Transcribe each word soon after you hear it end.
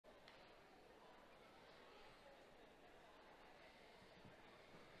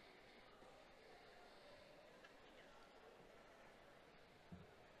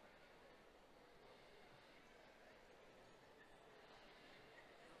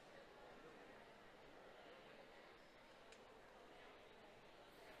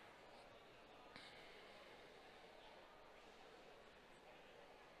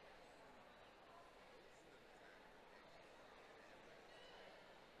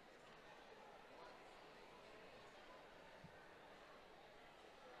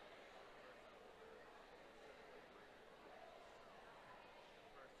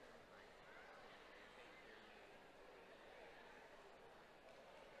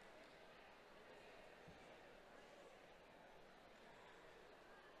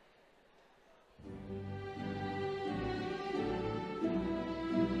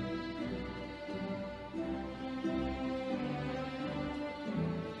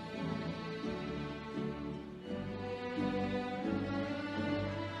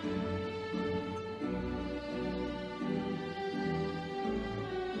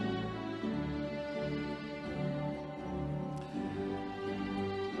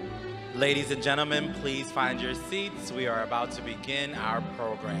Ladies and gentlemen, please find your seats. We are about to begin our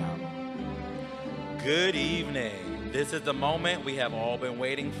program. Good evening. This is the moment we have all been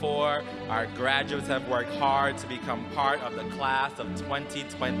waiting for. Our graduates have worked hard to become part of the class of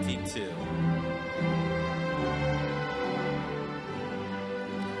 2022.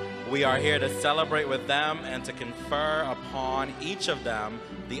 We are here to celebrate with them and to confer upon each of them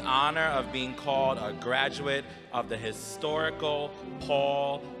the honor of being called a graduate of the historical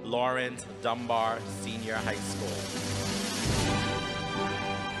Paul Laurence Dunbar Senior High School.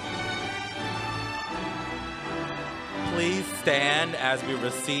 Please stand as we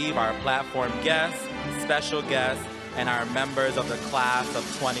receive our platform guests, special guests, and our members of the class of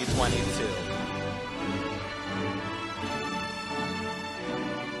 2022.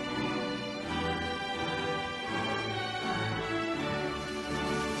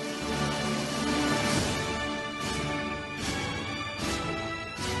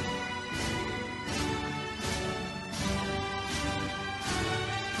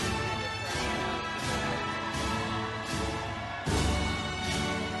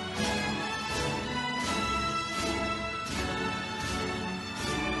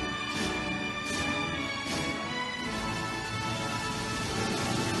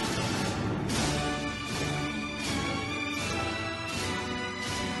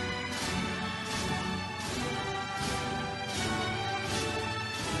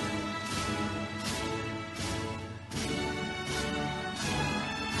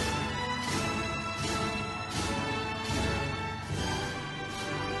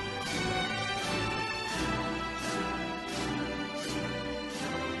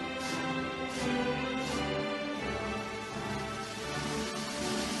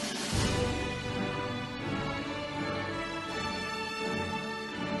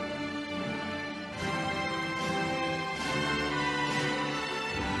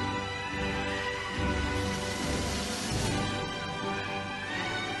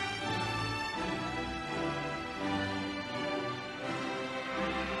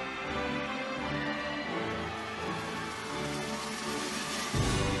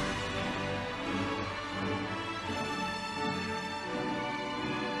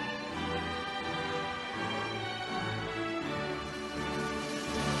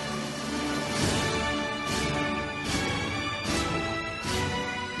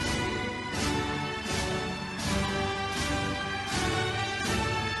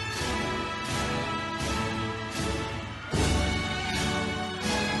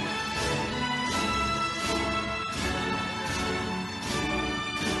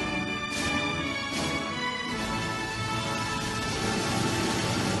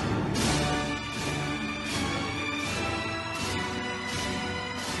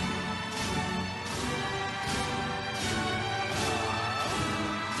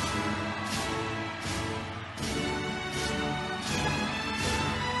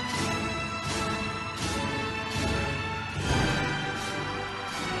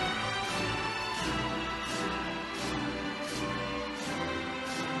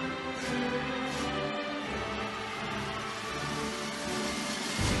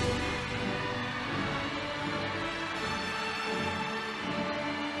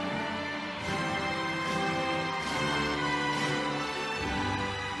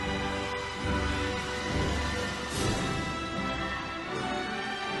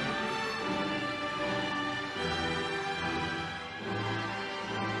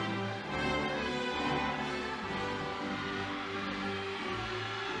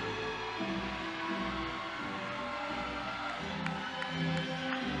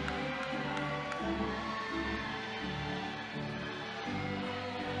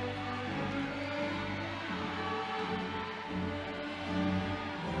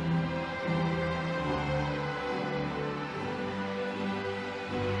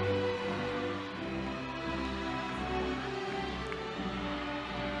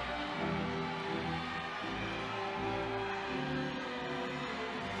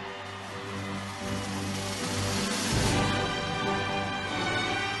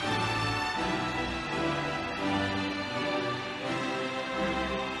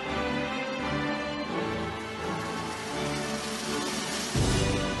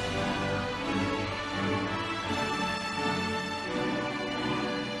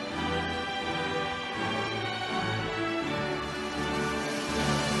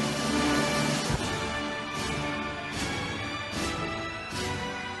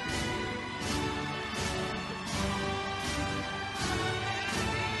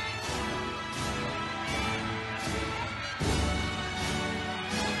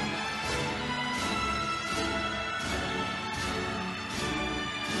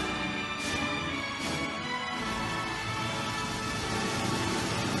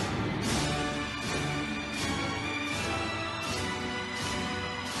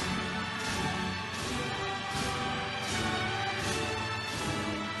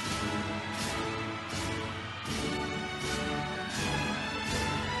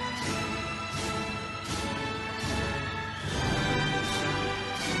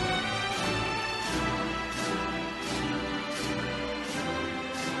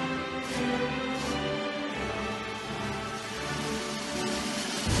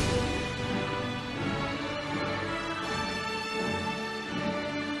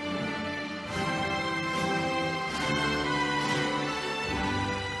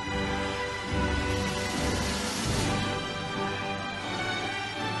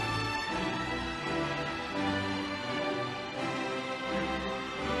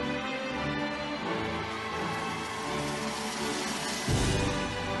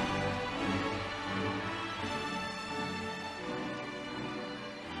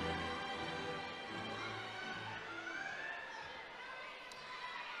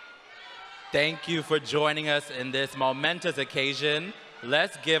 Thank you for joining us in this momentous occasion.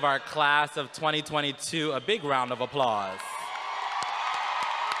 Let's give our class of 2022 a big round of applause.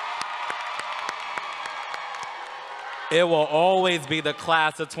 It will always be the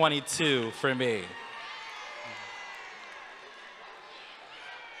class of 22 for me.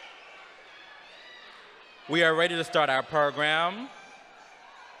 We are ready to start our program.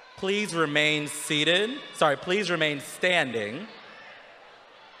 Please remain standing.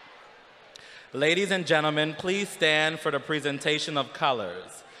 Ladies and gentlemen, please stand for the presentation of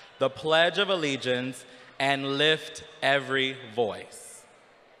colors, the Pledge of Allegiance, and lift every voice.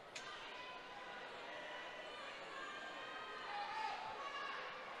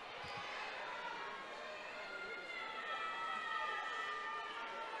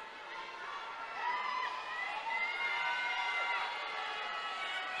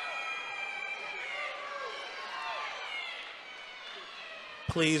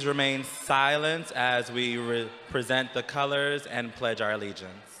 Please remain silent as we present the colors and pledge our allegiance.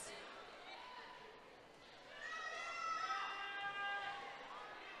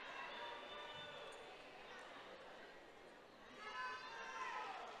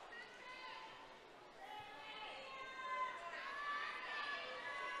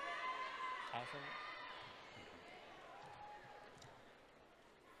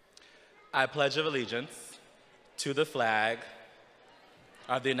 I pledge allegiance to the flag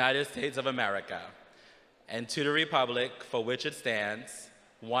of the United States of America, and to the republic for which it stands,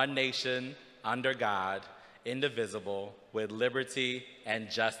 one nation, under God, indivisible, with liberty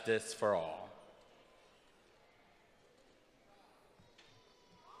and justice for all.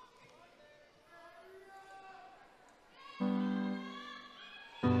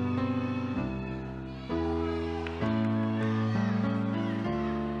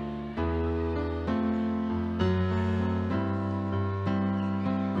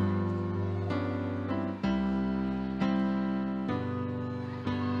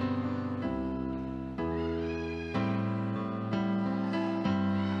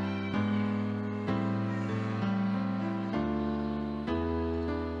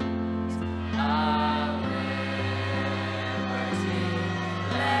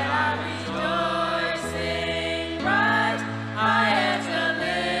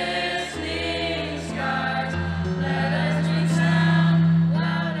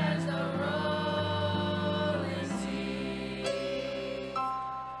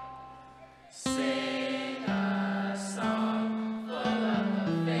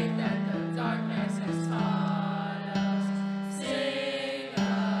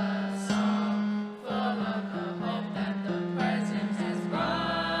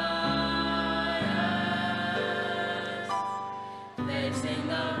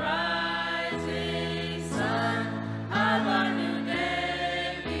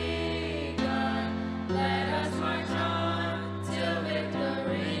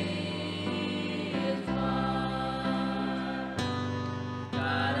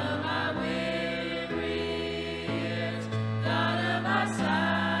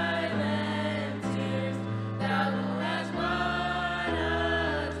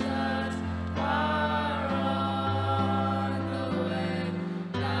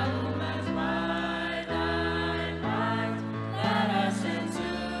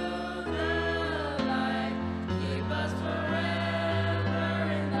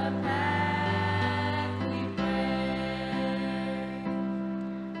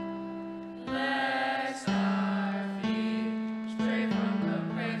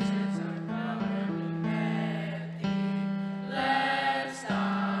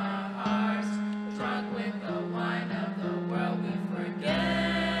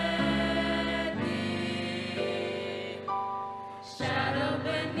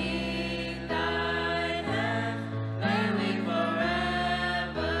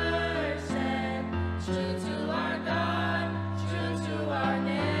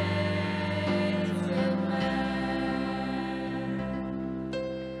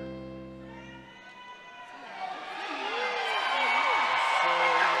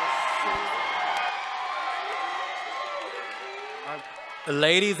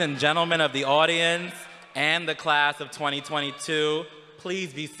 Ladies and gentlemen of the audience and the class of 2022,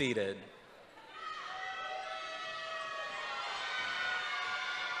 please be seated.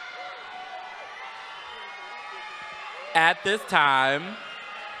 At this time,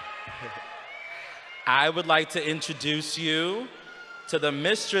 I would like to introduce you to the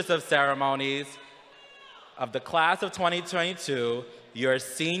Mistress of Ceremonies of the class of 2022, your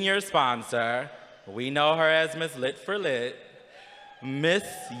senior sponsor. We know her as Miss Lit for Lit, Miss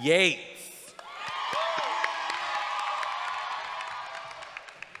Yates.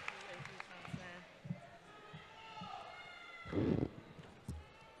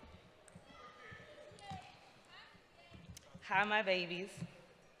 Hi, my babies.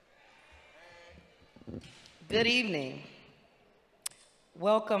 Good evening.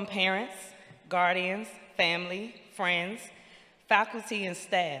 Welcome, parents, guardians, family, friends, faculty and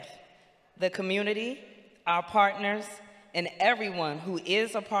staff, the community, our partners, and everyone who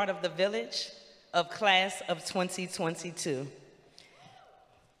is a part of the village of Class of 2022.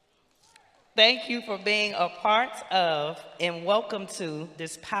 Thank you for being a part of and welcome to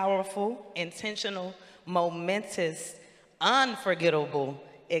this powerful, intentional, momentous, unforgettable,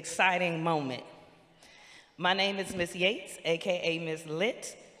 exciting moment. My name is Miss Yates, AKA Miss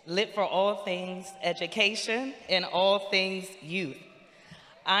Lit, lit for all things education and all things youth.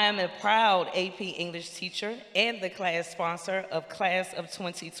 I am a proud AP English teacher and the class sponsor of Class of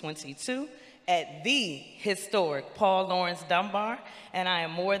 2022 at the historic Paul Laurence Dunbar, and I am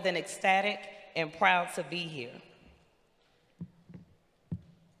more than ecstatic and proud to be here.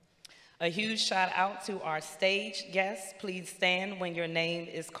 A huge shout out to our stage guests. Please stand when your name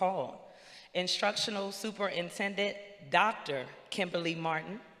is called. Instructional Superintendent, Dr. Kimberly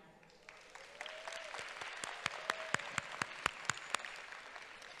Martin.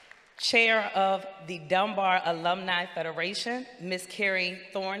 Chair of the Dunbar Alumni Federation, Ms. Carrie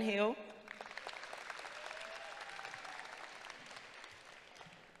Thornhill.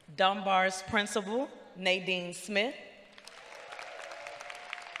 Dunbar's Principal, Nadine Smith.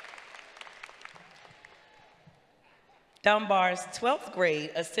 Dunbar's 12th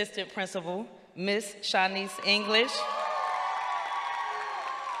grade Assistant Principal, Ms. Shanice English.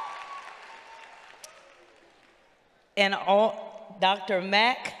 And Dr.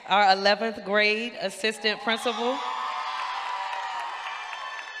 Mack, our 11th grade Assistant Principal.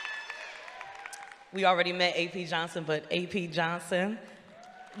 We already met AP Johnson, but AP Johnson,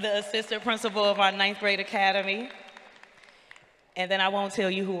 the Assistant Principal of our 9th grade academy. And then I won't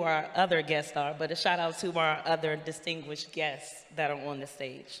tell you who our other guests are, but a shout out to our other distinguished guests that are on the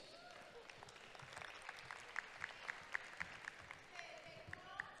stage.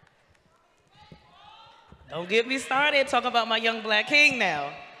 Don't get me started talking about my young black king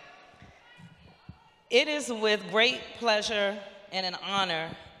now. It is with great pleasure and an honor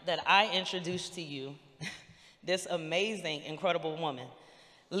that I introduce to you this amazing, incredible woman,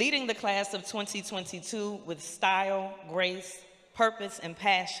 leading the class of 2022 with style, grace, purpose, and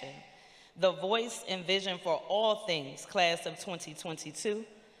passion, the voice and vision for all things Class of 2022,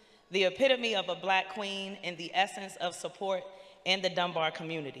 the epitome of a black queen and the essence of support in the Dunbar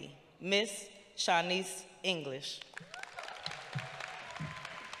community, Miss Shanice English.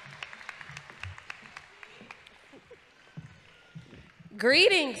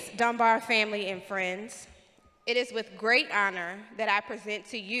 Greetings, Dunbar family and friends. It is with great honor that I present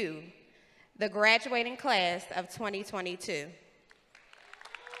to you the graduating class of 2022.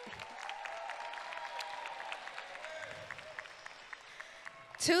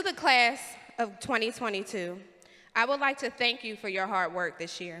 To the class of 2022, I would like to thank you for your hard work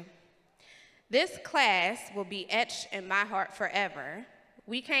this year. This class will be etched in my heart forever.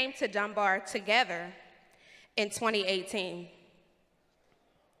 We came to Dunbar together in 2018.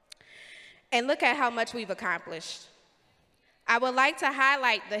 And look at how much we've accomplished. I would like to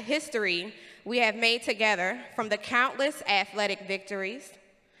highlight the history we have made together, from the countless athletic victories,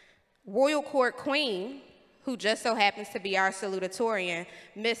 Royal Court Queen, who just so happens to be our salutatorian,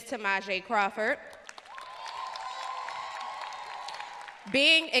 Miss Tamaje Crawford,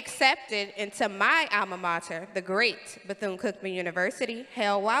 being accepted into my alma mater, the great Bethune-Cookman University,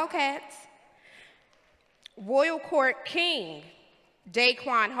 Hale Wildcats, Royal Court King,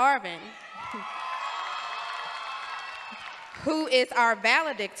 Daquan Harvin, who is our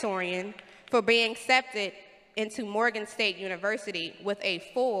valedictorian for being accepted into Morgan State University with a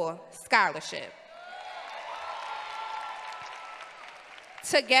full scholarship.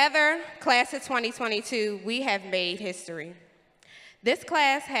 Together, Class of 2022, we have made history. This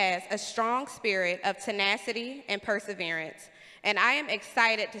class has a strong spirit of tenacity and perseverance, and I am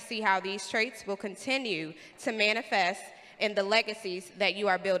excited to see how these traits will continue to manifest in the legacies that you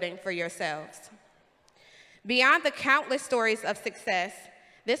are building for yourselves. Beyond the countless stories of success,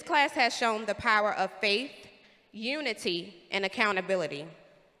 this class has shown the power of faith, unity, and accountability.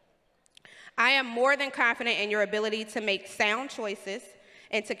 I am more than confident in your ability to make sound choices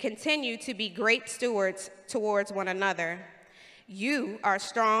and to continue to be great stewards towards one another. You are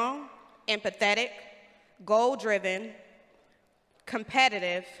strong, empathetic, goal-driven,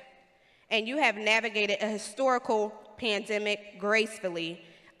 competitive, and you have navigated a historical pandemic gracefully.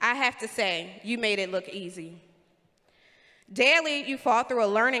 I have to say, you made it look easy. Daily, you fought through a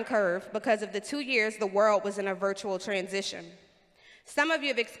learning curve because of the 2 years the world was in a virtual transition. Some of you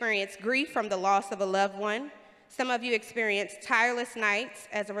have experienced grief from the loss of a loved one. Some of you experienced tireless nights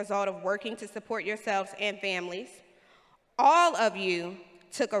as a result of working to support yourselves and families. All of you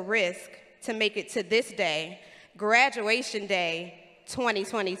took a risk to make it to this day, graduation day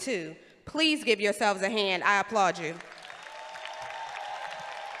 2022. Please give yourselves a hand. I applaud you.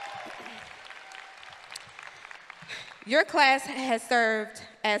 Your class has served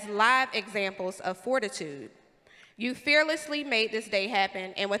as live examples of fortitude. You fearlessly made this day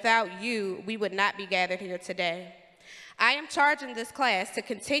happen, and without you, we would not be gathered here today. I am charging this class to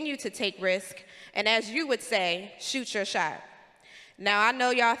continue to take risk, and as you would say, shoot your shot. Now, I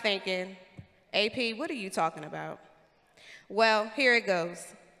know y'all thinking, AP, what are you talking about? Well, here it goes.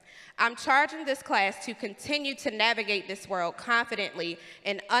 I'm charging this class to continue to navigate this world confidently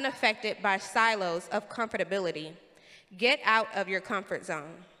and unaffected by silos of comfortability. Get out of your comfort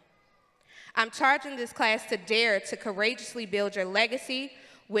zone. I'm charging this class to dare to courageously build your legacy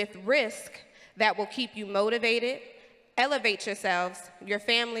with risk that will keep you motivated, elevate yourselves, your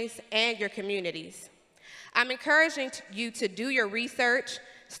families, and your communities. I'm encouraging you to do your research,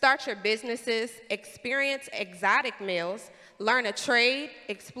 start your businesses, experience exotic meals, learn a trade,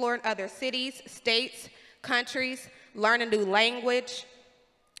 explore other cities, states, countries, learn a new language,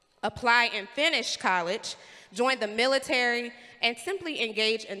 apply and finish college, join the military, and simply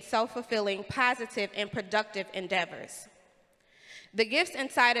engage in self-fulfilling, positive, and productive endeavors. The gifts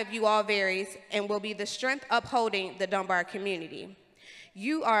inside of you all varies and will be the strength upholding the Dunbar community.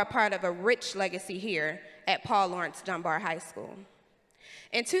 You are a part of a rich legacy here at Paul Laurence Dunbar High School.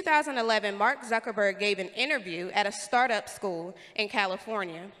 In 2011, Mark Zuckerberg gave an interview at a startup school in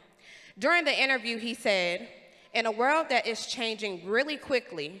California. During the interview, he said, "In a world that is changing really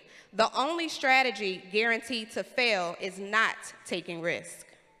quickly, the only strategy guaranteed to fail is not taking risk."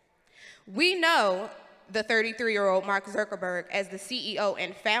 We know the 33-year-old Mark Zuckerberg as the CEO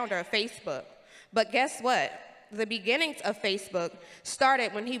and founder of Facebook, but guess what? The beginnings of Facebook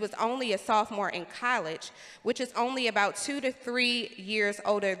started when he was only a sophomore in college, which is only about 2 to 3 years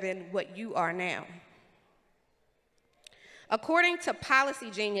older than what you are now. According to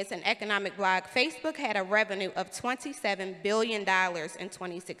Policy Genius and Economic Blog, Facebook had a revenue of $27 billion in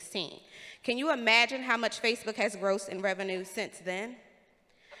 2016. Can you imagine how much Facebook has grossed in revenue since then?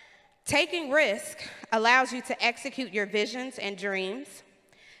 Taking risk allows you to execute your visions and dreams.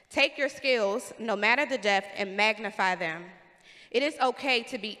 Take your skills, no matter the depth, and magnify them. It is okay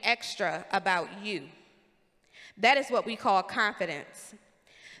to be extra about you. That is what we call confidence.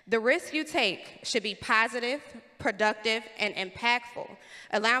 The risk you take should be positive, productive, and impactful,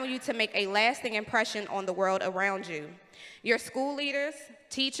 allowing you to make a lasting impression on the world around you. Your school leaders,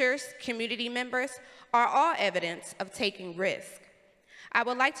 teachers, community members are all evidence of taking risk. I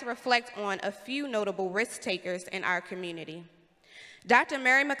would like to reflect on a few notable risk takers in our community. Dr.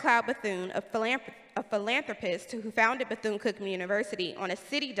 Mary McLeod Bethune, a philanthropist who founded Bethune-Cookman University on a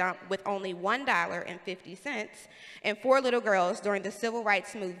city dump with only $1.50 and 4 little girls during the Civil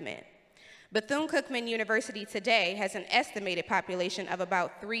Rights Movement. Bethune-Cookman University today has an estimated population of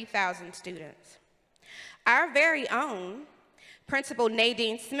about 3,000 students. Our very own Principal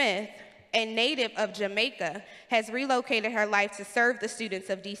Nadine Smith, a native of Jamaica, has relocated her life to serve the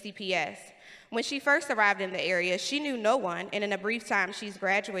students of DCPS. When she first arrived in the area, she knew no one, and in a brief time, she's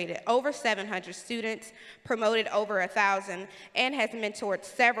graduated over 700 students, promoted over 1,000, and has mentored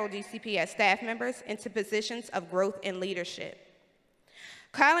several DCPS staff members into positions of growth and leadership.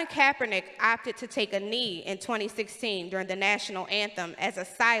 Colin Kaepernick opted to take a knee in 2016 during the national anthem as a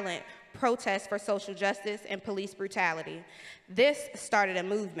silent protest for social justice and police brutality. This started a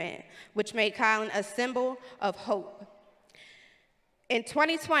movement, which made Colin a symbol of hope. In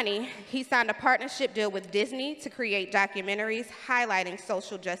 2020, he signed a partnership deal with Disney to create documentaries highlighting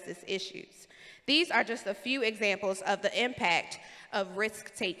social justice issues. These are just a few examples of the impact of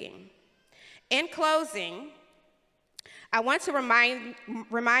risk-taking. In closing, I want to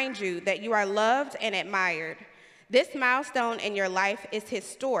remind you that you are loved and admired. This milestone in your life is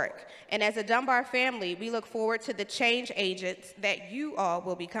historic, and as a Dunbar family, we look forward to the change agents that you all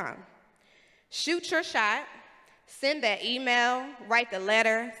will become. Shoot your shot. Send that email, write the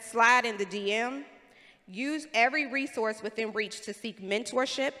letter, slide in the DM. Use every resource within reach to seek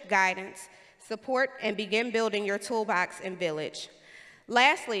mentorship, guidance, support, and begin building your toolbox and village.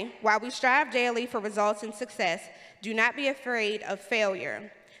 Lastly, while we strive daily for results and success, do not be afraid of failure.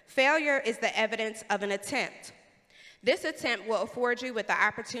 Failure is the evidence of an attempt. This attempt will afford you with the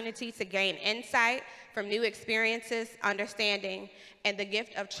opportunity to gain insight from new experiences, understanding, and the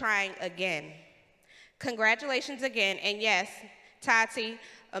gift of trying again. Congratulations again, and yes, Tati,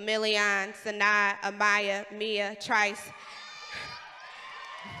 Emilion, Sanaa, Amaya, Mia, Trice.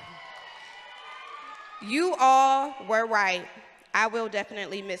 You all were right. I will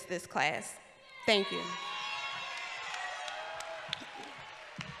definitely miss this class. Thank you.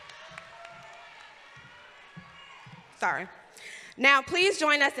 Sorry. Now, please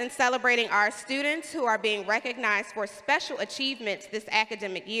join us in celebrating our students who are being recognized for special achievements this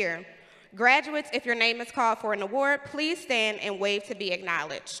academic year. Graduates, if your name is called for an award, please stand and wave to be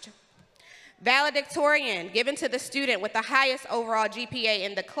acknowledged. Valedictorian, given to the student with the highest overall GPA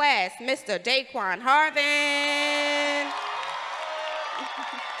in the class, Mr. Daquan Harvin.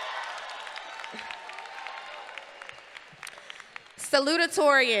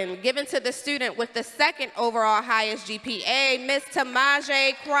 Salutatorian, given to the student with the second overall highest GPA, Ms.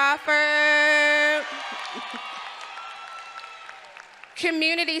 Tamaje Crawford.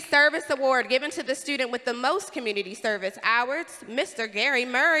 Community Service Award, given to the student with the most community service hours, Mr. Gary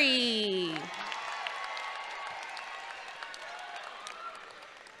Murray.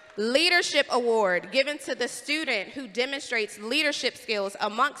 Leadership Award, given to the student who demonstrates leadership skills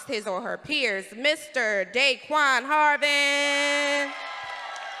amongst his or her peers, Mr. Daquan Harvin.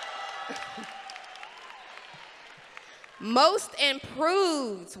 Most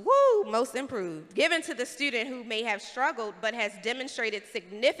improved, most improved, given to the student who may have struggled but has demonstrated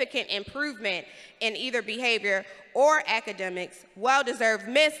significant improvement in either behavior or academics. Well-deserved,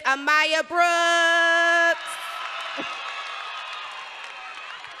 Miss Amaya Brooks.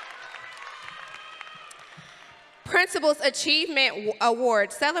 Principal's Achievement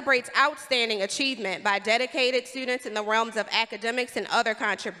Award celebrates outstanding achievement by dedicated students in the realms of academics and other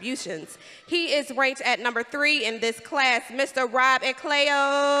contributions. He is ranked at number 3 in this class, Mr. Rob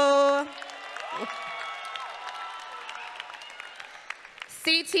Ecleo.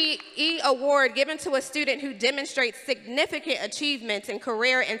 CTE Award given to a student who demonstrates significant achievements in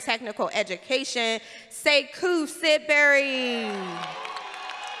career and technical education, Sekou Sidbury.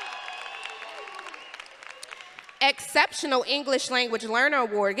 Exceptional English Language Learner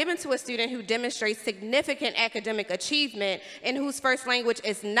Award given to a student who demonstrates significant academic achievement and whose first language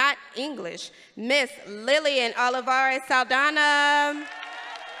is not English, Miss Lillian Olivares Saldana.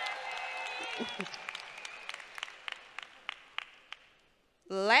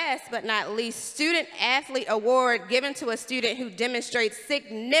 Last but not least, Student Athlete Award given to a student who demonstrates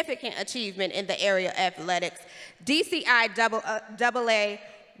significant achievement in the area of athletics, DCI AA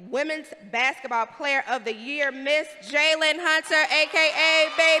Women's Basketball Player of the Year, Miss Jalen Hunter, AKA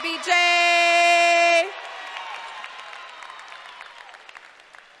Baby J.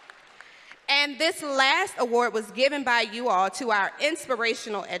 And this last award was given by you all to our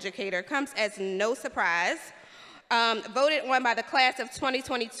inspirational educator. Comes as no surprise. Voted on by the class of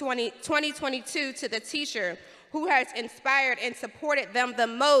 2022 to the teacher who has inspired and supported them the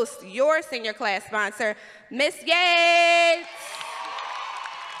most, your senior class sponsor, Miss Yates.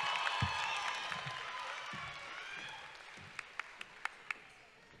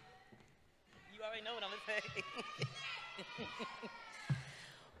 Know what I'm gonna say.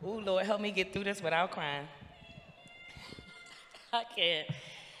 Ooh, Lord, help me get through this without crying. I can't.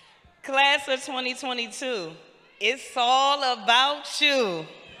 Class of 2022, it's all about you.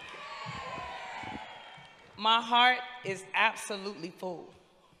 My heart is absolutely full.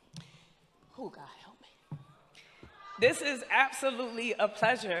 Oh, God, help me. This is absolutely a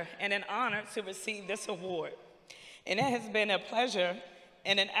pleasure and an honor to receive this award. And it has been a pleasure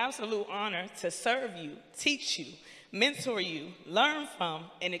and an absolute honor to serve you, teach you, mentor you, learn from,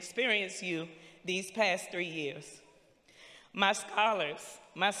 and experience you these past 3 years. My scholars,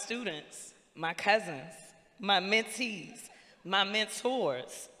 my students, my cousins, my mentees, my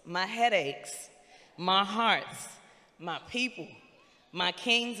mentors, my headaches, my hearts, my people, my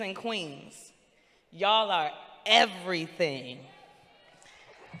kings and queens. Y'all are everything.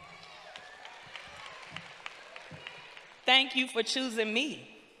 Thank you for choosing me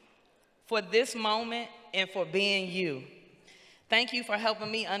for this moment and for being you. Thank you for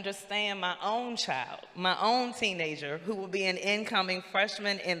helping me understand my own child, my own teenager who will be an incoming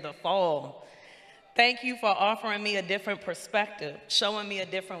freshman in the fall. Thank you for offering me a different perspective, showing me a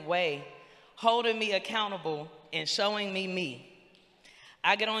different way, holding me accountable, and showing me me.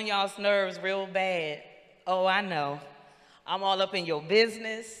 I get on y'all's nerves real bad. Oh, I know. I'm all up in your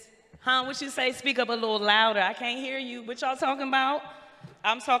business. Huh, what you say? Speak up a little louder. I can't hear you. What y'all talking about?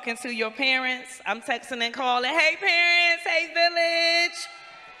 I'm talking to your parents. I'm texting and calling. Hey, parents. Hey, village.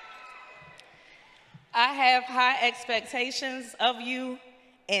 I have high expectations of you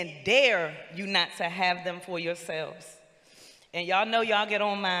and dare you not to have them for yourselves. And y'all know y'all get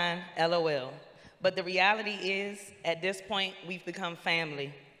on mine, LOL. But the reality is, at this point, we've become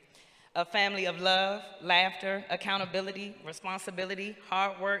family. A family of love, laughter, accountability, responsibility,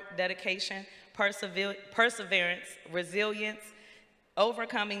 hard work, dedication, perseverance, resilience,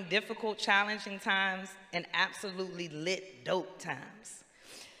 overcoming difficult, challenging times, and absolutely lit dope times.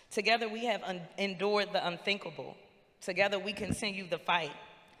 Together we have endured the unthinkable. Together we continue the fight.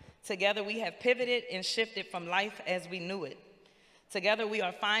 Together we have pivoted and shifted from life as we knew it. Together we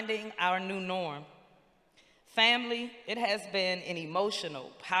are finding our new norm. Family, it has been an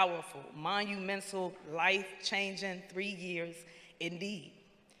emotional, powerful, monumental, life-changing 3 years indeed.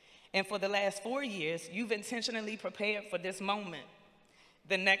 And for the last 4 years, you've intentionally prepared for this moment,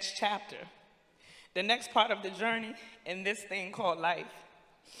 the next chapter, the next part of the journey in this thing called life.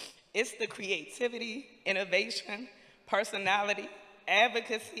 It's the creativity, innovation, personality,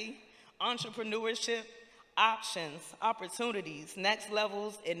 advocacy, entrepreneurship, options, opportunities, next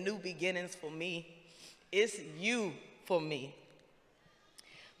levels, and new beginnings for me. It's you for me.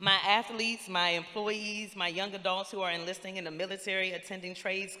 My athletes, my employees, my young adults who are enlisting in the military, attending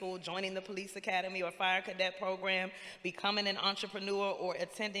trade school, joining the police academy or fire cadet program, becoming an entrepreneur, or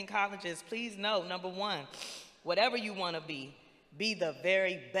attending colleges, please know, number one, whatever you want to be the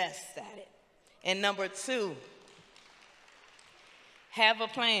very best at it. And number two, have a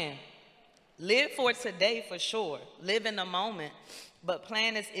plan. Live for today for sure. Live in the moment, but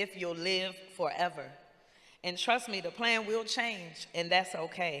plan as if you'll live forever. And trust me, the plan will change, and that's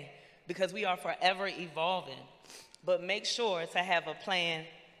okay, because we are forever evolving. But make sure to have a plan,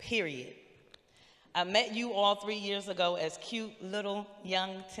 period. I met you all 3 years ago as cute, little,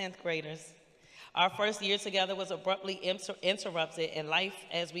 young 10th graders. Our first year together was abruptly interrupted, and life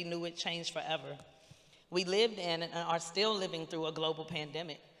as we knew it changed forever. We lived in and are still living through a global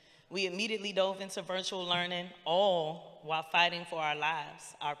pandemic. We immediately dove into virtual learning, all while fighting for our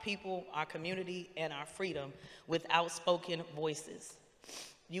lives, our people, our community, and our freedom with outspoken voices.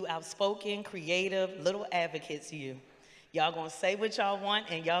 You outspoken, creative, little advocates, you. Y'all gonna say what y'all want,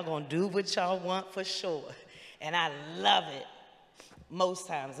 and y'all gonna do what y'all want for sure. And I love it, most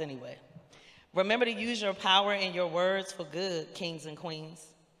times anyway. Remember to use your power and your words for good, kings and queens.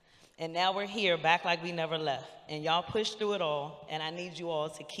 And now we're here, back like we never left. And y'all pushed through it all, and I need you all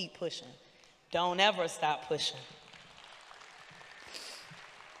to keep pushing. Don't ever stop pushing.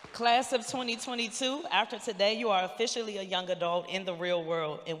 Class of 2022, after today, you are officially a young adult in the real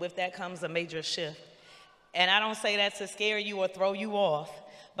world, and with that comes a major shift. And I don't say that to scare you or throw you off,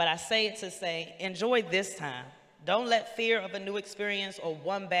 but I say it to say, enjoy this time. Don't let fear of a new experience or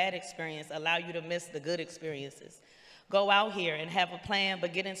one bad experience allow you to miss the good experiences. Go out here and have a plan,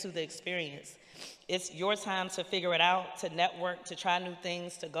 but get into the experience. It's your time to figure it out, to network, to try new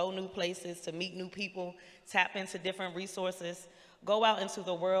things, to go new places, to meet new people, tap into different resources. Go out into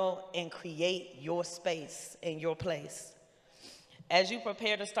the world and create your space and your place. As you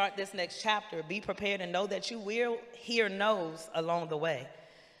prepare to start this next chapter, be prepared and know that you will hear no's along the way.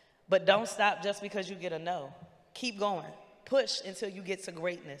 But don't stop just because you get a no. Keep going. Push until you get to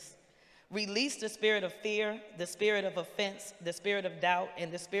greatness. Release the spirit of fear, the spirit of offense, the spirit of doubt,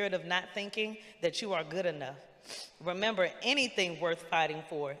 and the spirit of not thinking that you are good enough. Remember, anything worth fighting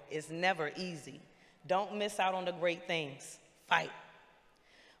for is never easy. Don't miss out on the great things. Fight.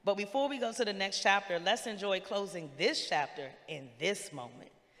 But before we go to the next chapter, let's enjoy closing this chapter in this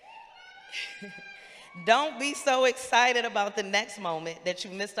moment. Don't be so excited about the next moment that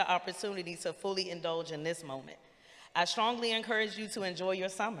you miss the opportunity to fully indulge in this moment. I strongly encourage you to enjoy your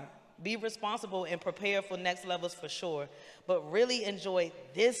summer. Be responsible and prepare for next levels for sure, but really enjoy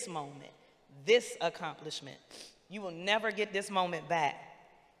this moment, this accomplishment. You will never get this moment back.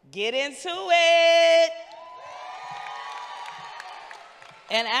 Get into it.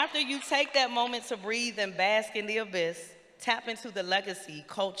 And after you take that moment to breathe and bask in the abyss, tap into the legacy,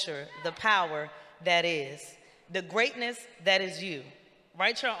 culture, the power that is, the greatness that is you.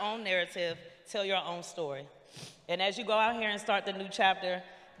 Write your own narrative, tell your own story. And as you go out here and start the new chapter,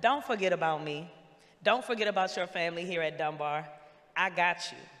 don't forget about me. Don't forget about your family here at Dunbar. I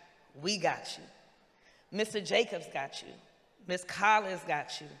got you. We got you. Mr. Jacobs got you. Miss Collins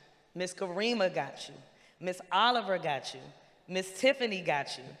got you. Miss Karima got you. Miss Oliver got you. Miss Tiffany got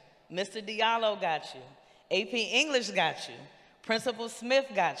you. Mr. Diallo got you. AP English got you. Principal Smith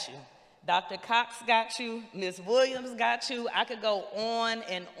got you. Dr. Cox got you. Miss Williams got you. I could go on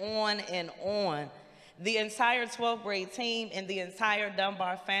and on and on. The entire 12th grade team and the entire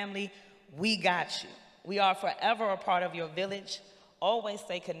Dunbar family, we got you. We are forever a part of your village. Always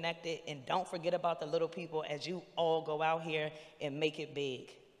stay connected and don't forget about the little people as you all go out here and make it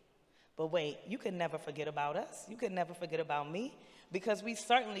big. But wait, you can never forget about us. You can never forget about me because we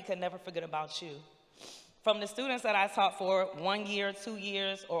certainly can never forget about you. From the students that I taught for 1 year, 2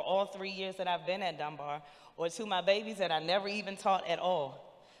 years, or all 3 years that I've been at Dunbar, or to my babies that I never even taught at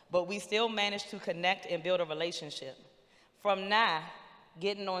all, but we still managed to connect and build a relationship. From now,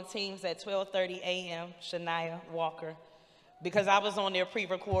 getting on teams at 12:30 a.m., Shania Walker, because I was on there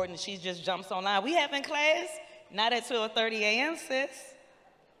pre-recording, she just jumps online. We having class? Not at 12:30 a.m., sis.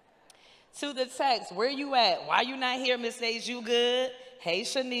 To the text, where you at? Why you not here, Miss Days? You good? Hey,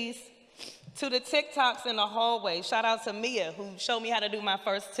 Shanice. To the TikToks in the hallway, shout out to Mia, who showed me how to do my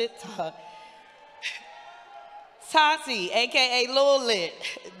first TikTok. Tati, AKA Lulit,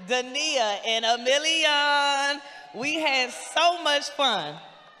 Dania, and a million. We had so much fun.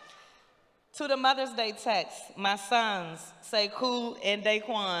 To the Mother's Day text, my sons, Sekou and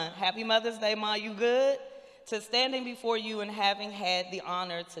Daquan, happy Mother's Day, Ma, you good? To standing before you and having had the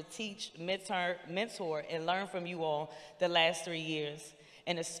honor to teach, mentor, and learn from you all the last 3 years,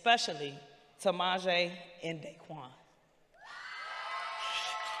 and especially to Maje and Daquan.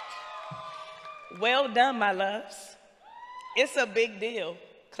 Well done, my loves. It's a big deal.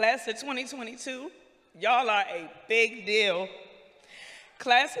 Class of 2022, y'all are a big deal.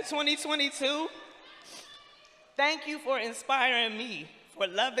 Class of 2022, thank you for inspiring me, for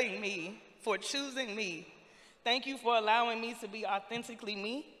loving me, for choosing me. Thank you for allowing me to be authentically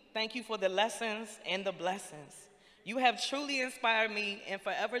me. Thank you for the lessons and the blessings. You have truly inspired me and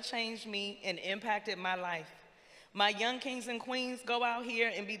forever changed me and impacted my life. My young kings and queens, go out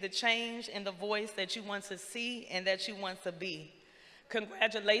here and be the change and the voice that you want to see and that you want to be.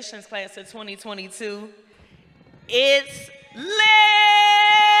 Congratulations, class of 2022. It's lit!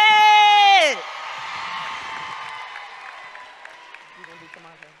 You gonna do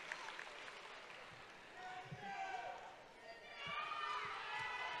Kamaka?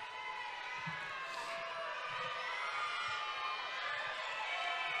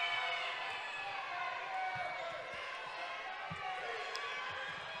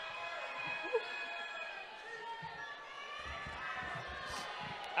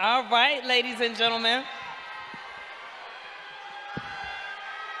 All right, ladies and gentlemen.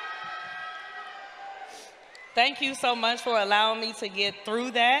 Thank you so much for allowing me to get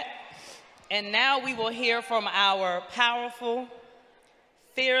through that. And now we will hear from our powerful,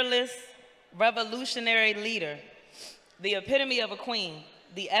 fearless, revolutionary leader, the epitome of a queen,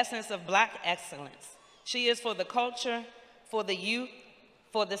 the essence of Black excellence. She is for the culture, for the youth,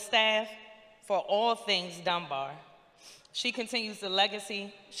 for the staff, for all things Dunbar. She continues the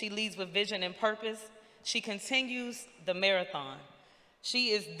legacy. She leads with vision and purpose. She continues the marathon. She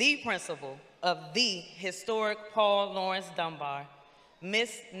is the principal of the historic Paul Laurence Dunbar,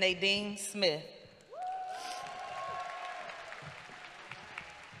 Miss Nadine Smith.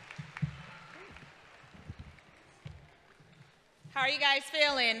 How are you guys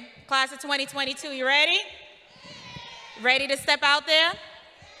feeling? Class of 2022, you ready? Ready to step out there?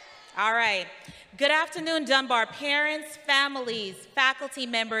 All right. Good afternoon, Dunbar parents, families, faculty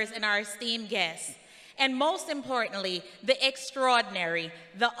members, and our esteemed guests. And most importantly, the extraordinary,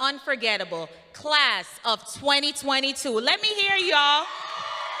 the unforgettable class of 2022. Let me hear y'all.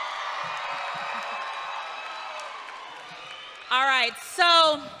 All right,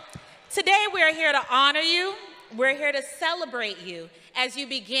 so today we're here to honor you. We're here to celebrate you as you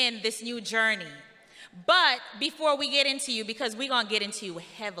begin this new journey. But before we get into you, because we're gonna get into you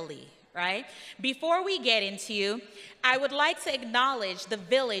heavily, right? Before we get into you, I would like to acknowledge the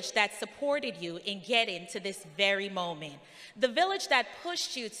village that supported you in getting to this very moment. The village that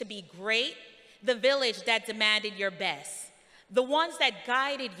pushed you to be great, the village that demanded your best, the ones that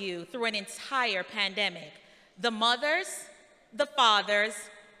guided you through an entire pandemic, the mothers, the fathers,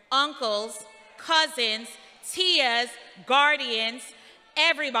 uncles, cousins, tias, guardians,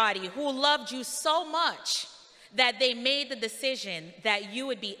 everybody who loved you so much that they made the decision that you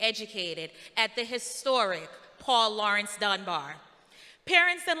would be educated at the historic Paul Laurence Dunbar.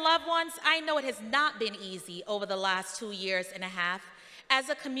 Parents and loved ones, I know it has not been easy over the last 2.5 years. As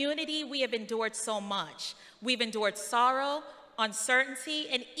a community, we have endured so much. We've endured sorrow, uncertainty,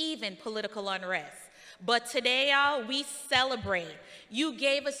 and even political unrest. But today, y'all, we celebrate. You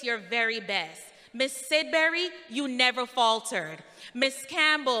gave us your very best. Miss Sidbury, you never faltered. Miss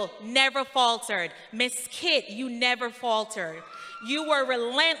Campbell never faltered. Miss Kitt, you never faltered. You were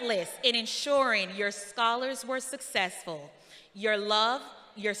relentless in ensuring your scholars were successful. Your love,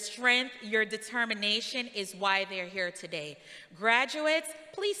 your strength, your determination is why they're here today. Graduates,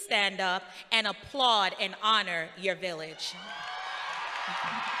 please stand up and applaud and honor your village.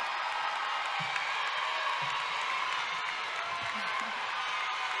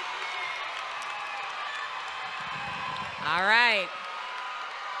 All right.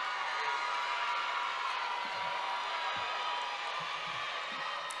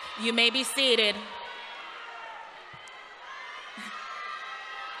 You may be seated.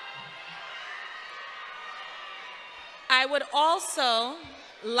 I would also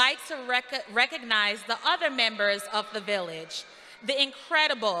like to recognize the other members of the village, the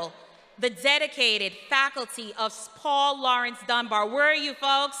incredible, the dedicated faculty of Paul Lawrence Dunbar. Where are you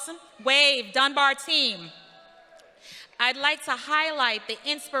folks? Wave, Dunbar team. I'd like to highlight the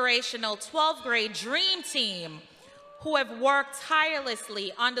inspirational 12th grade dream team who have worked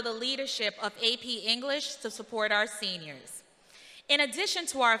tirelessly under the leadership of AP English to support our seniors. In addition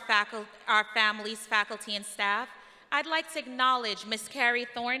to our families, faculty, and staff, I'd like to acknowledge Ms. Carrie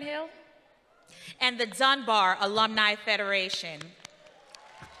Thornhill and the Dunbar Alumni Federation.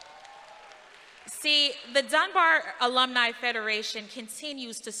 See, the Dunbar Alumni Federation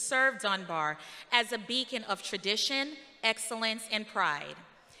continues to serve Dunbar as a beacon of tradition, excellence, and pride.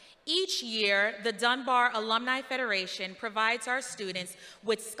 Each year, the Dunbar Alumni Federation provides our students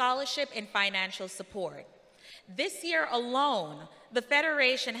with scholarship and financial support. This year alone, the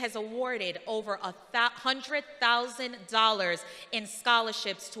Federation has awarded over $100,000 in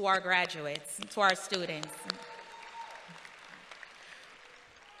scholarships to our graduates, to our students.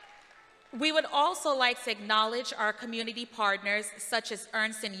 We would also like to acknowledge our community partners such as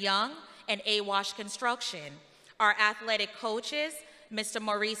Ernst & Young and AWASH Construction, our athletic coaches, Mr.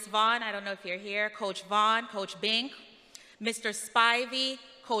 Maurice Vaughn, I don't know if you're here, Coach Vaughn, Coach Bink, Mr. Spivey,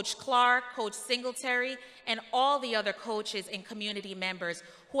 Coach Clark, Coach Singletary, and all the other coaches and community members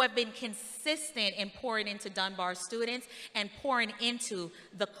who have been consistent in pouring into Dunbar students and pouring into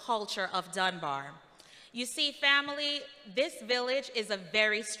the culture of Dunbar. You see, family, this village is a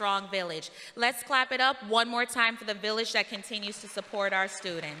very strong village. Let's clap it up one more time for the village that continues to support our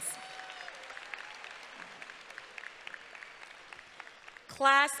students.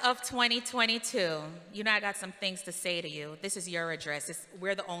 Class of 2022, you know I got some things to say to you. This is your address.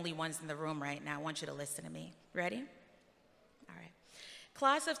 We're the only ones in the room right now. I want you to listen to me. Ready? All right.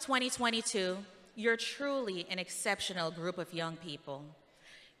 Class of 2022, you're truly an exceptional group of young people.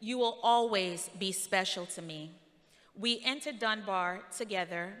 You will always be special to me. We entered Dunbar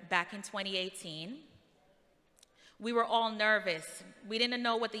together back in 2018. We were all nervous. We didn't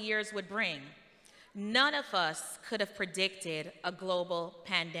know what the years would bring. None of us could have predicted a global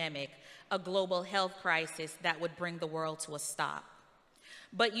pandemic, a global health crisis that would bring the world to a stop.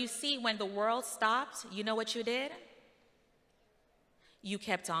 But you see, when the world stopped, you know what you did? You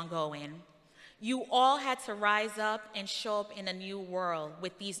kept on going. You all had to rise up and show up in a new world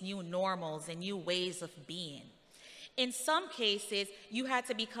with these new normals and new ways of being. In some cases, you had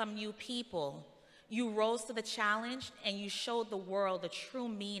to become new people. You rose to the challenge and you showed the world the true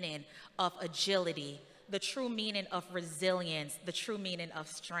meaning of agility, the true meaning of resilience, the true meaning of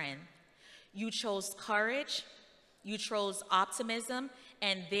strength. You chose courage, you chose optimism,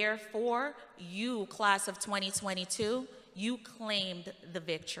 and therefore, you, class of 2022, you claimed the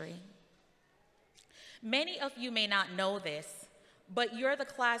victory. Many of you may not know this, but you're the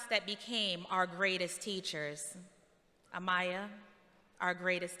class that became our greatest teachers. Amaya, our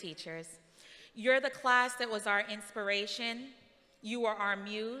greatest teachers. You're the class that was our inspiration. You were our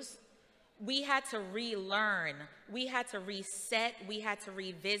muse. We had to relearn. We had to reset. We had to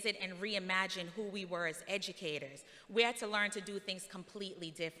revisit and reimagine who we were as educators. We had to learn to do things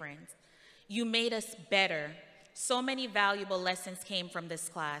completely different. You made us better. So many valuable lessons came from this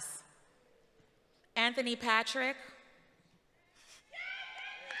class. Anthony Patrick.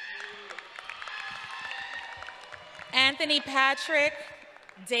 Anthony Patrick,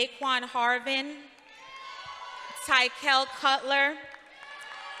 Daquan Harvin, Tykel Cutler.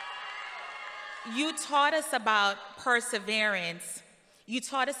 You taught us about perseverance. You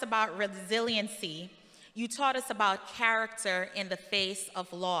taught us about resiliency. You taught us about character in the face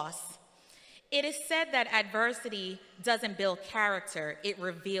of loss. It is said that adversity doesn't build character, it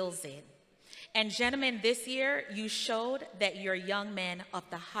reveals it. And gentlemen, this year, you showed that you're young men of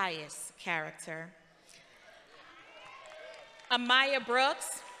the highest character. Amaya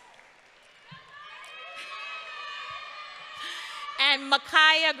Brooks and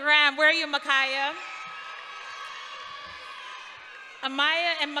Micaiah Graham. Where are you, Micaiah?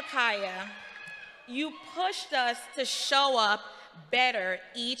 Amaya and Micaiah, you pushed us to show up better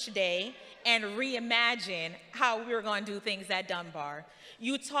each day and reimagine how we were going to do things at Dunbar.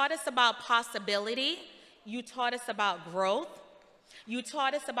 You taught us about possibility. You taught us about growth. You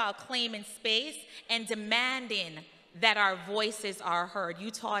taught us about claiming space and demanding that our voices are heard. You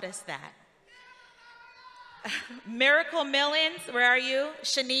taught us that. Miracle Millens, where are you?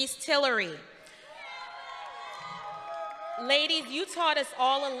 Shanice Tillery. Ladies, you taught us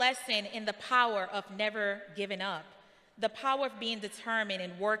all a lesson in the power of never giving up. the power of being determined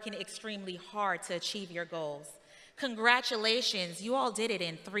and working extremely hard to achieve your goals. Congratulations, you all did it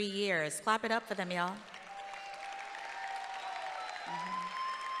in 3 years. Clap it up for them, y'all.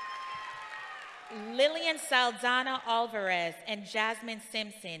 Lillian Saldana Alvarez and Jasmine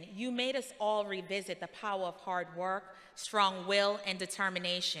Simpson, you made us all revisit the power of hard work, strong will, and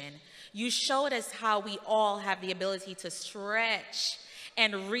determination. You showed us how we all have the ability to stretch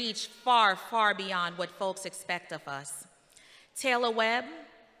and reach far, far beyond what folks expect of us. Taylor Webb,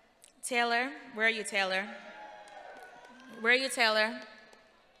 Taylor, where are you, Taylor? Where are you, Taylor?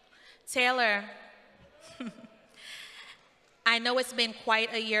 Taylor, I know it's been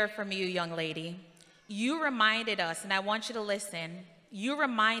quite a year from you, young lady. You reminded us, and I want you to listen, you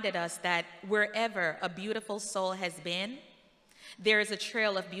reminded us that wherever a beautiful soul has been, there is a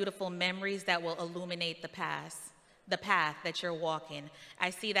trail of beautiful memories that will illuminate the path that you're walking. I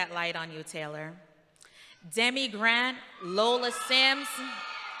see that light on you, Taylor. Demi Grant, Lola Sims,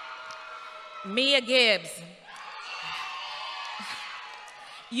 Mia Gibbs.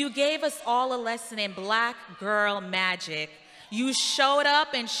 You gave us all a lesson in Black girl magic. You showed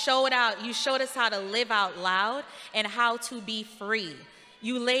up and showed out. You showed us how to live out loud and how to be free.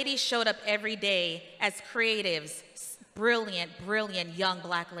 You ladies showed up every day as creatives, brilliant, brilliant young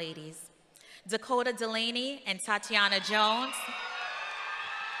Black ladies. Dakota Delaney and Tatiana Jones.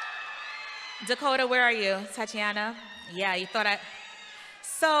 Dakota, where are you? Tatiana? Yeah, you thought I...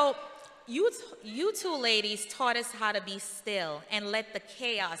 So, you two ladies taught us how to be still and let the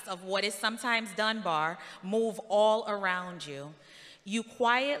chaos of what is sometimes Dunbar move all around you. You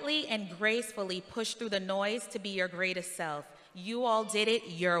quietly and gracefully pushed through the noise to be your greatest self. You all did it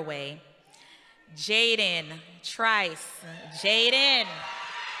your way. Jaden, Trice, Jaden,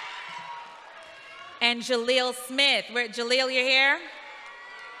 and Jaleel Smith. Jaleel, you're here?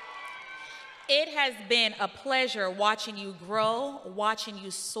 It has been a pleasure watching you grow, watching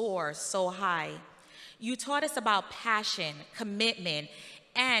you soar so high. You taught us about passion, commitment,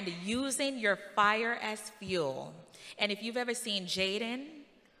 and using your fire as fuel. And if you've ever seen Jaden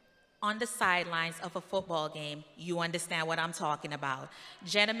on the sidelines of a football game, you understand what I'm talking about.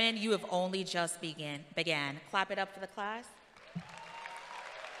 Gentlemen, you have only just began. Clap it up for the class.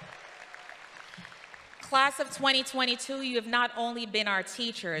 Class of 2022, you have not only been our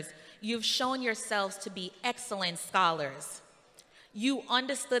teachers, you've shown yourselves to be excellent scholars. You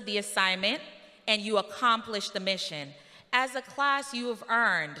understood the assignment and you accomplished the mission. As a class, you have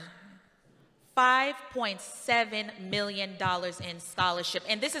earned $5.7 million in scholarship.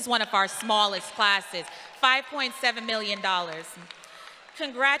 And this is one of our smallest classes, $5.7 million.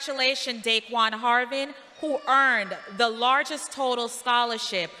 Congratulations, Daquan Harvin, who earned the largest total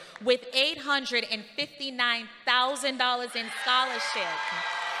scholarship with $859,000 in scholarship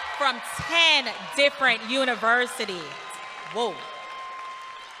from 10 different universities. Whoa.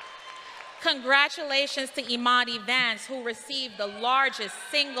 Congratulations to Imani Vance, who received the largest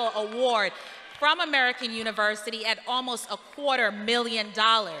single award from American University at almost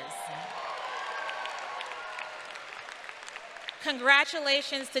 $250,000.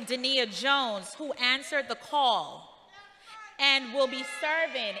 Congratulations to Dania Jones, who answered the call and will be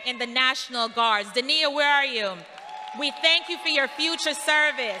serving in the National Guards. Dania, where are you? We thank you for your future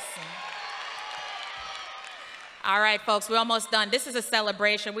service. All right, folks, we're almost done. This is a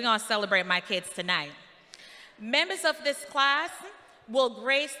celebration. We're going to celebrate my kids tonight. Members of this class will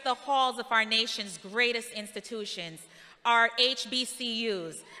grace the halls of our nation's greatest institutions, our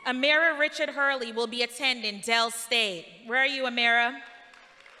HBCUs. Amira Richard Hurley will be attending Dell State. Where are you, Amira?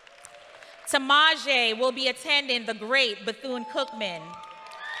 Tamaje will be attending the great Bethune-Cookman.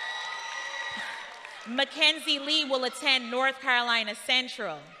 Mackenzie Lee will attend North Carolina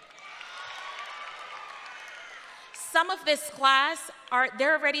Central. Some of this class,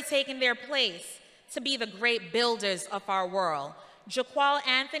 they're already taking their place to be the great builders of our world. Jaqual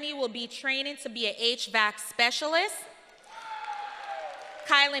Anthony will be training to be an HVAC specialist.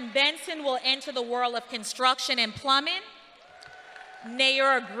 Kylan Benson will enter the world of construction and plumbing.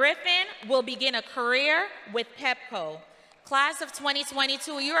 Nayora Griffin will begin a career with Pepco. Class of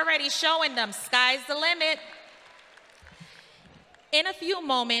 2022, you're already showing them, sky's the limit. In a few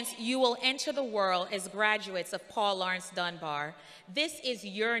moments, you will enter the world as graduates of Paul Laurence Dunbar. This is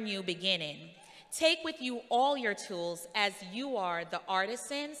your new beginning. Take with you all your tools as you are the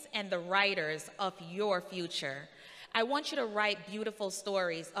artisans and the writers of your future. I want you to write beautiful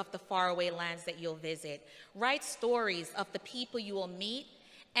stories of the faraway lands that you'll visit. Write stories of the people you will meet,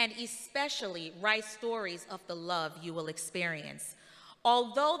 and especially write stories of the love you will experience.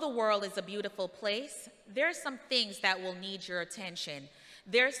 Although the world is a beautiful place, there are some things that will need your attention.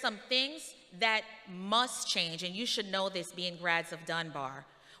 There's some things that must change, and you should know this being grads of Dunbar.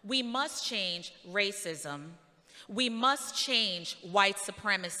 We must change racism. We must change white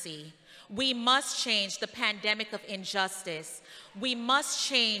supremacy. We must change the pandemic of injustice. We must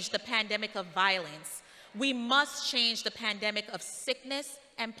change the pandemic of violence. We must change the pandemic of sickness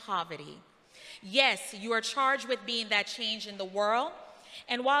and poverty. Yes, you are charged with being that change in the world.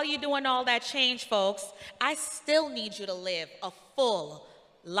 And while you're doing all that change, folks, I still need you to live a full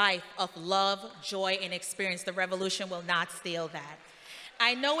life of love, joy, and experience. The revolution will not steal that.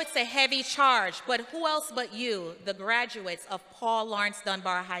 I know it's a heavy charge, but who else but you, the graduates of Paul Laurence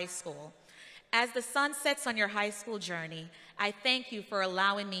Dunbar High School? As the sun sets on your high school journey, I thank you for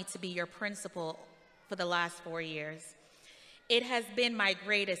allowing me to be your principal for the last 4 years. It has been my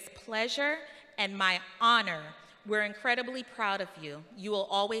greatest pleasure and my honor. We're incredibly proud of you. You will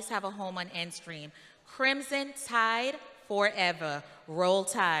always have a home on Endstream. Crimson Tide forever. Roll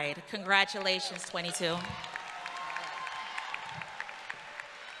Tide. Congratulations, 22.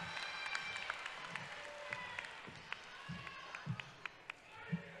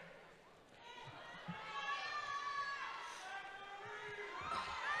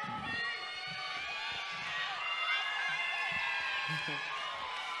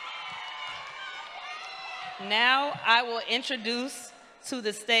 Now I will introduce to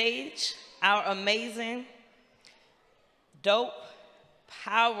the stage our amazing, dope,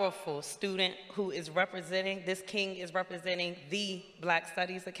 powerful student who is representing, this king is representing the Black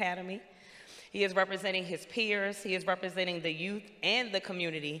Studies Academy. He is representing his peers, he is representing the youth and the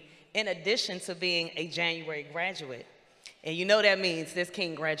community, in addition to being a January graduate. And you know that means this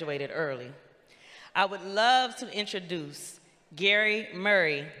king graduated early. I would love to introduce Gary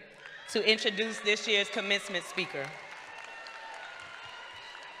Murray to introduce this year's commencement speaker.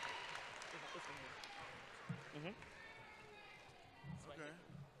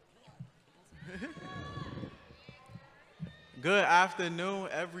 Good afternoon,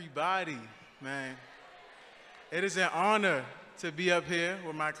 everybody, man. It is an honor to be up here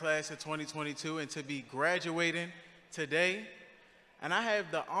with my class of 2022 and to be graduating today. And I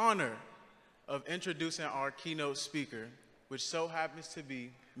have the honor of introducing our keynote speaker, which so happens to be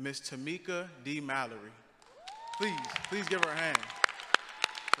Miss Tamika D. Mallory. Please give her a hand.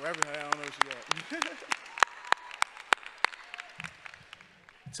 Wherever I don't know where she at.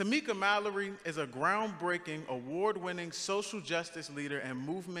 Tamika Mallory is a groundbreaking, award-winning social justice leader and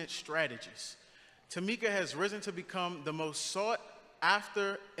movement strategist. Tamika has risen to become the most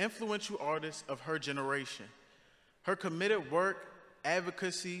sought-after, influential artist of her generation. Her committed work,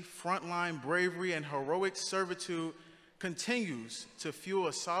 advocacy, frontline bravery, and heroic servitude continues to fuel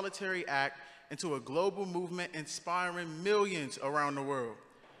a solitary act into a global movement inspiring millions around the world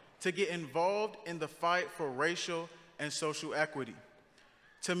to get involved in the fight for racial and social equity.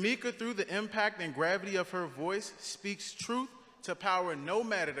 Tamika, through the impact and gravity of her voice, speaks truth to power no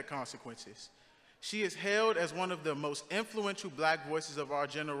matter the consequences. She is hailed as one of the most influential Black voices of our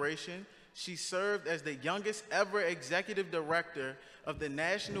generation. She served as the youngest ever executive director of the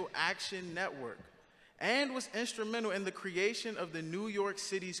National Action Network and was instrumental in the creation of the New York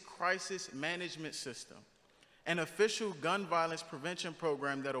City's crisis management system, an official gun violence prevention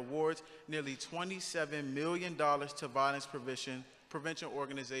program that awards nearly $27 million to violence prevention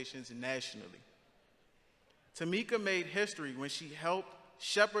organizations nationally. Tamika made history when she helped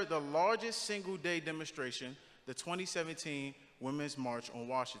shepherd the largest single-day demonstration, the 2017 Women's March on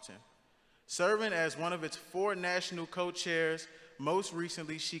Washington. Serving as one of its 4 national co-chairs, most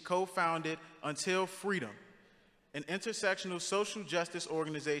recently she co-founded Until Freedom, an intersectional social justice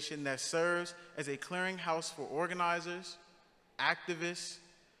organization that serves as a clearinghouse for organizers, activists,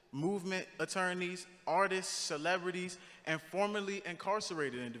 movement attorneys, artists, celebrities, and formerly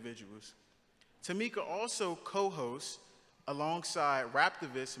incarcerated individuals. Tamika also co-hosts, alongside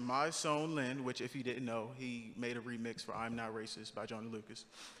raptivist My Son Lin, which if you didn't know, he made a remix for I'm Not Racist by Johnny Lucas,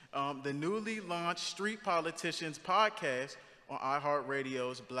 the newly launched Street Politicians podcast on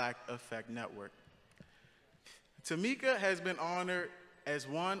iHeartRadio's Black Effect Network. Tamika has been honored as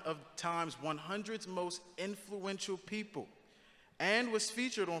one of Time's 100's most influential people and was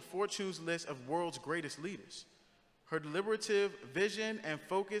featured on Fortune's list of world's greatest leaders. Her deliberative vision and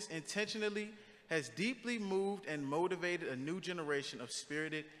focus intentionally has deeply moved and motivated a new generation of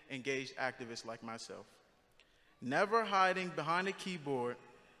spirited, engaged activists like myself. Never hiding behind a keyboard,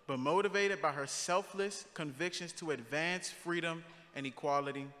 but motivated by her selfless convictions to advance freedom and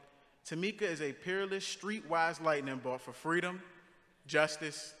equality, Tamika is a peerless, streetwise lightning bolt for freedom,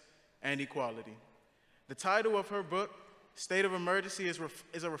 justice, and equality. The title of her book, State of Emergency,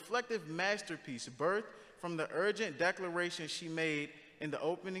 is a reflective masterpiece birthed from the urgent declaration she made in the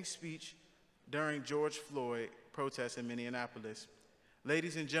opening speech during George Floyd protests in Minneapolis.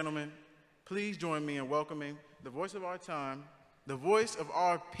 Ladies and gentlemen, please join me in welcoming the voice of our time, the voice of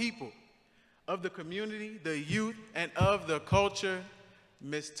our people, of the community, the youth, and of the culture,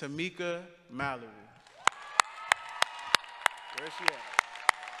 Miss Tamika Mallory. Where's she at?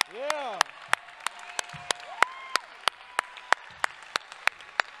 Yeah.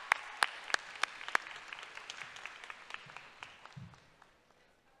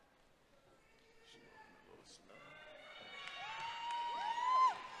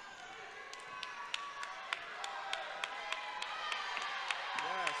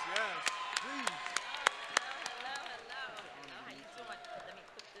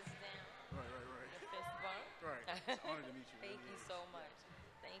 Honored to meet you. Thank you so much.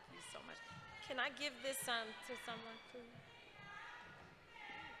 Thank you so much. Can I give this to someone, please?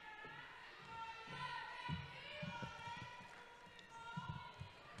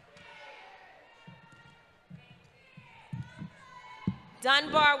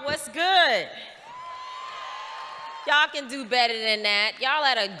 Dunbar, what's good? Y'all can do better than that. Y'all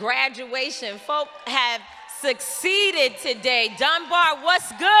at a graduation. Folk have succeeded today. Dunbar,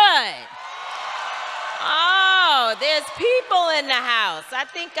 what's good? Oh, there's people in the house. I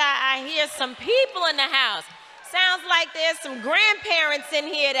think I hear some people in the house. Sounds like there's some grandparents in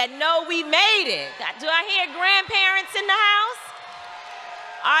here that know we made it. Do I hear grandparents in the house?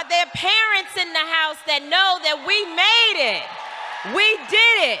 Are there parents in the house that know that we made it? We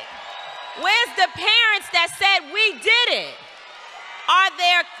did it. Where's the parents that said we did it?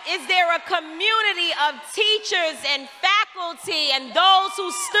 Is there a community of teachers and faculty and those who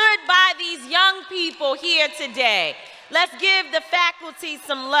stood by these young people here today? Let's give the faculty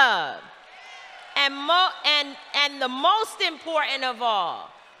some love. And the most important of all,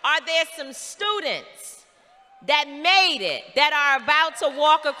 are there some students that made it that are about to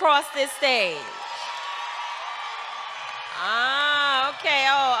walk across this stage? Ah, okay.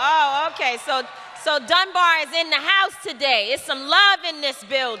 Okay. So Dunbar is in the house today. It's some love in this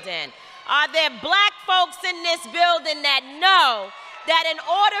building. Are there black folks in this building that know that in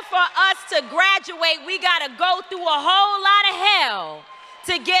order for us to graduate, we got to go through a whole lot of hell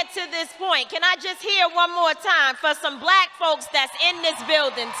to get to this point? Can I just hear one more time for some black folks that's in this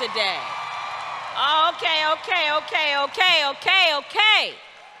building today? Okay.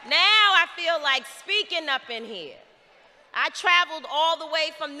 Now I feel like speaking up in here. I traveled all the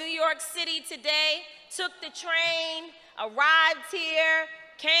way from New York City today, took the train, arrived here,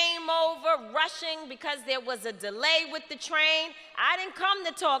 came over rushing because there was a delay with the train. I didn't come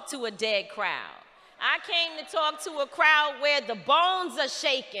to talk to a dead crowd. I came to talk to a crowd where the bones are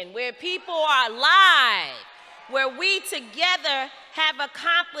shaking, where people are alive, where we together have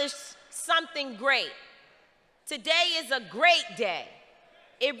accomplished something great. Today is a great day.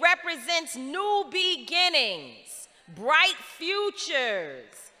 It represents new beginnings, bright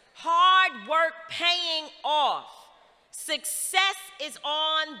futures, hard work paying off. Success is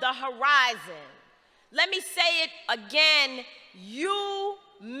on the horizon. Let me say it again, you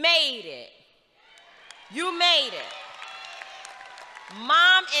made it. You made it.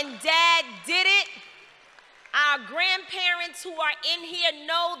 Mom and dad did it. Our grandparents who are in here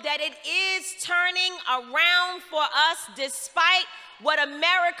know that it is turning around for us despite what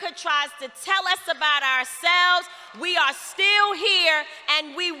America tries to tell us about ourselves. We are still here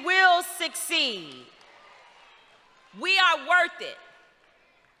and we will succeed. We are worth it.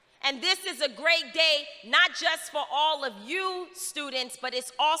 And this is a great day, not just for all of you students, but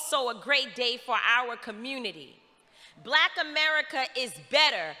it's also a great day for our community. Black America is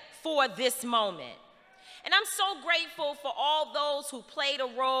better for this moment. And I'm so grateful for all those who played a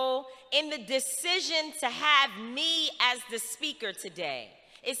role in the decision to have me as the speaker today,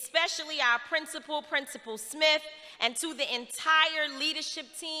 especially our principal, Principal Smith, and to the entire leadership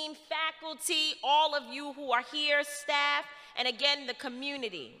team, faculty, all of you who are here, staff, and again, the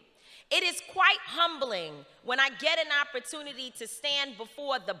community. It is quite humbling when I get an opportunity to stand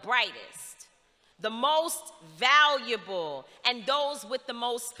before the brightest, the most valuable, and those with the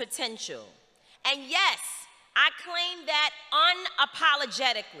most potential. And yes, I claim that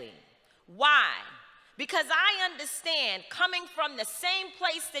unapologetically. Why? Because I understand, coming from the same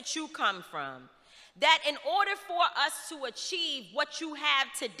place that you come from, that in order for us to achieve what you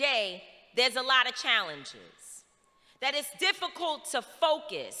have today, there's a lot of challenges. That it's difficult to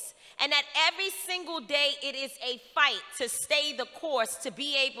focus, and that every single day it is a fight to stay the course to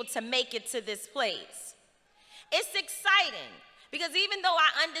be able to make it to this place. It's exciting. Because even though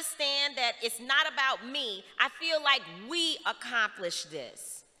I understand that it's not about me, I feel like we accomplished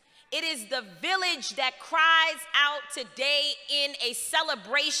this. It is the village that cries out today in a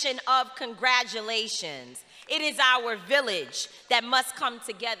celebration of congratulations. It is our village that must come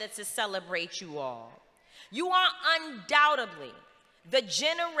together to celebrate you all. You are undoubtedly the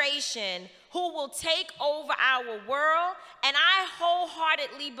generation who will take over our world, and I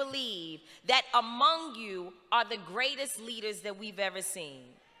wholeheartedly believe that among you are the greatest leaders that we've ever seen.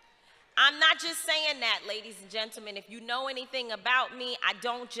 I'm not just saying that, ladies and gentlemen. If you know anything about me, I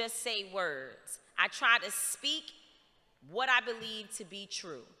don't just say words. I try to speak what I believe to be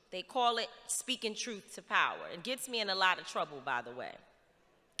true. They call it speaking truth to power. It gets me in a lot of trouble, by the way.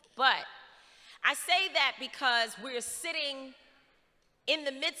 But I say that because we're sitting in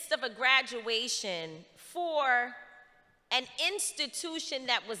the midst of a graduation for an institution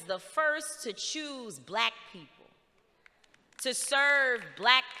that was the first to choose black people, to serve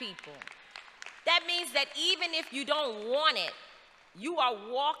black people. That means that even if you don't want it, you are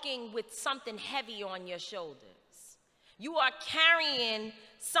walking with something heavy on your shoulders. You are carrying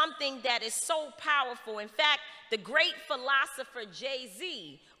something that is so powerful. In fact, the great philosopher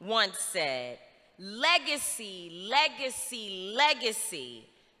Jay-Z once said, legacy, legacy, legacy.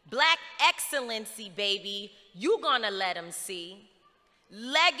 Black excellency, baby, you gonna let them see.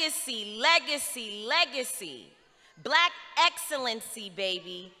 Legacy, legacy, legacy. Black excellency,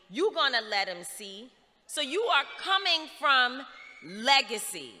 baby, you gonna let them see. So you are coming from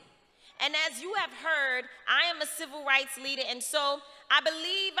legacy. And as you have heard, I am a civil rights leader, and so I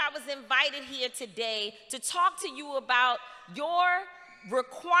believe I was invited here today to talk to you about your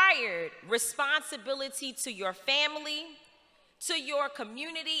required responsibility to your family, to your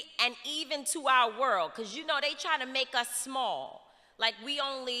community, and even to our world. Because you know, they try to make us small, like we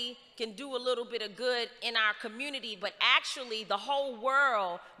only can do a little bit of good in our community, but actually the whole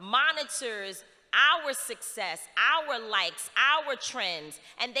world monitors our success, our likes, our trends,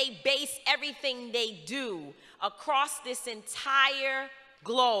 and they base everything they do across this entire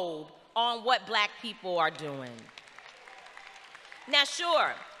globe on what black people are doing. Now,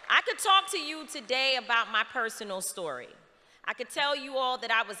 sure, I could talk to you today about my personal story. I could tell you all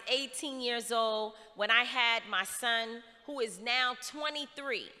that I was 18 years old when I had my son, who is now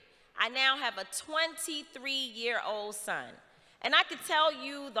 23. I now have a 23-year-old son. And I could tell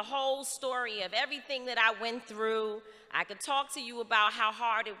you the whole story of everything that I went through. I could talk to you about how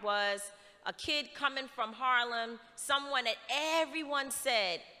hard it was. A kid coming from Harlem, someone that everyone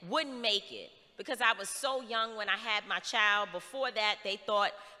said wouldn't make it because I was so young when I had my child. Before that, they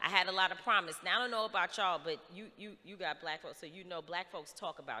thought I had a lot of promise. Now, I don't know about y'all, but you got black folks, so you know black folks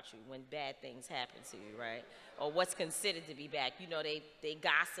talk about you when bad things happen to you, right? Or what's considered to be bad. You know, they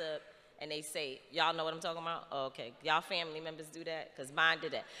gossip. And they say, y'all know what I'm talking about? Oh, okay, y'all family members do that? Because mine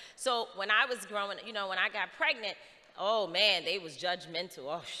did that. So when I was growing, you know, when I got pregnant, oh man, they was judgmental.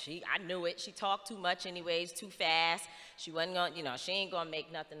 Oh, I knew it. She talked too much anyways, too fast. She wasn't gonna, you know, she ain't gonna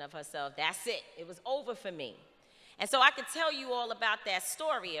make nothing of herself. That's it. It was over for me. And so I could tell you all about that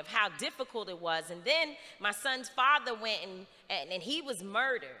story of how difficult it was. And then my son's father went and he was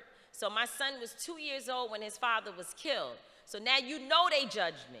murdered. So my son was 2 years old when his father was killed. So now you know they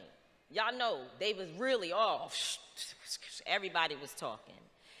judged me. Y'all know they was really, everybody was talking.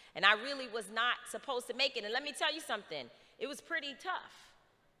 And I really was not supposed to make it. And let me tell you something, it was pretty tough.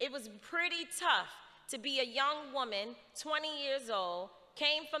 It was pretty tough to be a young woman, 20 years old,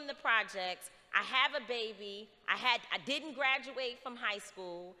 came from the projects. I have a baby. I didn't graduate from high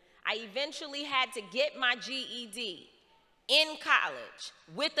school. I eventually had to get my GED in college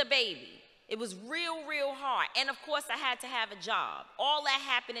with a baby. It was real, real hard. And of course, I had to have a job. All that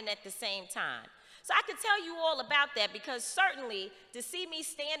happening at the same time. So I could tell you all about that because certainly to see me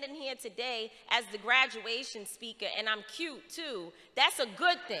standing here today as the graduation speaker, and I'm cute too, that's a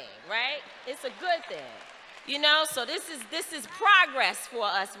good thing, right? It's a good thing. You know, so this is progress for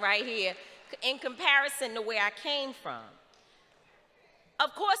us right here in comparison to where I came from.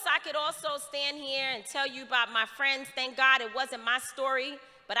 Of course, I could also stand here and tell you about my friends. Thank God it wasn't my story.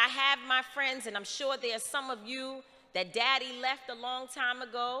 But I have my friends, and I'm sure there's some of you that daddy left a long time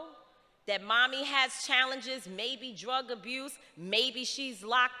ago, that mommy has challenges, maybe drug abuse, maybe she's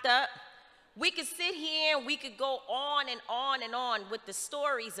locked up. We could sit here and we could go on and on and on with the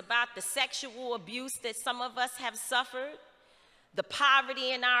stories about the sexual abuse that some of us have suffered, the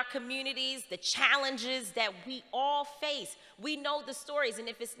poverty in our communities, the challenges that we all face. We know the stories, and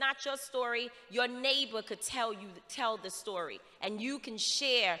if it's not your story, your neighbor could tell the story, and you can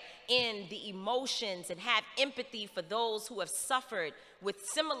share in the emotions and have empathy for those who have suffered with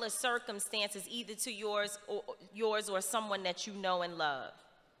similar circumstances, either to yours or someone that you know and love.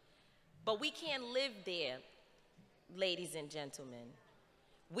 But we can't live there, ladies and gentlemen.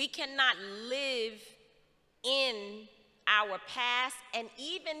 We cannot live in our past and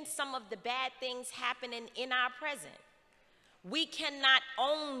even some of the bad things happening in our present. We cannot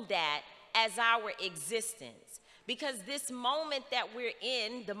own that as our existence, because this moment that we're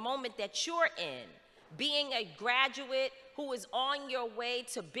in, the moment that you're in, being a graduate who is on your way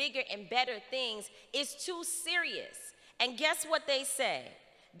to bigger and better things, is too serious. And guess what they say?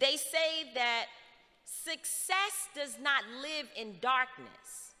 They say that success does not live in darkness.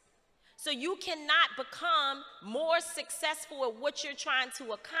 So you cannot become more successful at what you're trying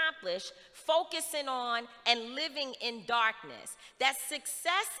to accomplish, focusing on and living in darkness. That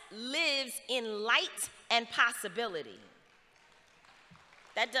success lives in light and possibility.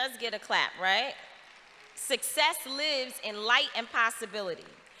 That does get a clap, right? Success lives in light and possibility.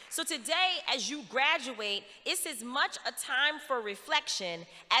 So today, as you graduate, it's as much a time for reflection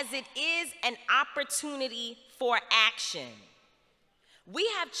as it is an opportunity for action. We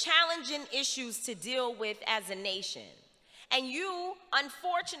have challenging issues to deal with as a nation. And you,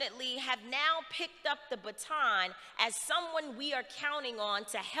 unfortunately, have now picked up the baton as someone we are counting on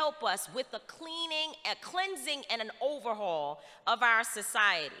to help us with a cleansing, and an overhaul of our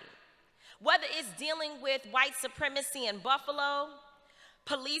society. Whether it's dealing with white supremacy in Buffalo,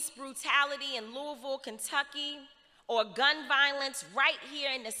 police brutality in Louisville, Kentucky, or gun violence right here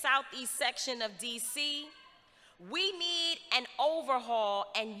in the southeast section of DC, we need an overhaul,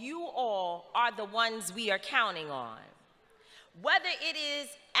 and you all are the ones we are counting on. Whether it is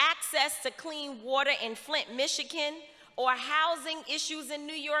access to clean water in Flint, Michigan, or housing issues in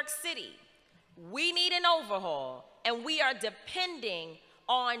New York City, we need an overhaul, and we are depending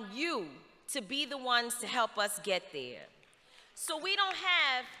on you to be the ones to help us get there. So we don't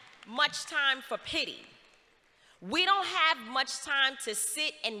have much time for pity. We don't have much time to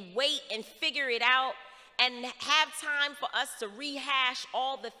sit and wait and figure it out and have time for us to rehash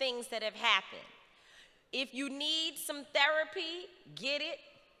all the things that have happened. If you need some therapy, get it.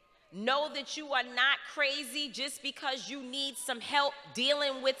 Know that you are not crazy just because you need some help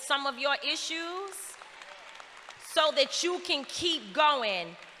dealing with some of your issues, so that you can keep going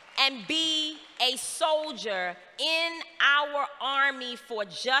and be a soldier in our army for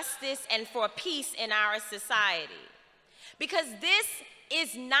justice and for peace in our society. Because this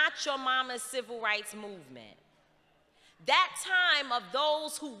is not your mama's civil rights movement. That time of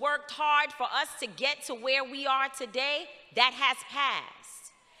those who worked hard for us to get to where we are today, that has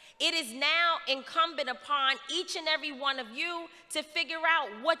passed. It is now incumbent upon each and every one of you to figure out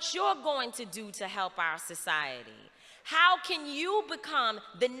what you're going to do to help our society. How can you become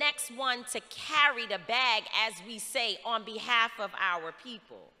the next one to carry the bag, as we say, on behalf of our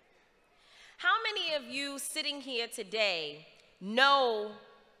people? How many of you sitting here today know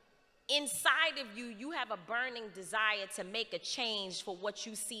inside of you, you have a burning desire to make a change for what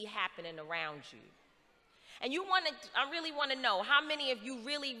you see happening around you? And I really want to know how many of you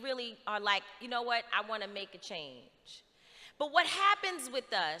really, really are like, you know what, I want to make a change. But what happens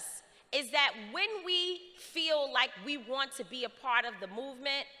with us is that when we feel like we want to be a part of the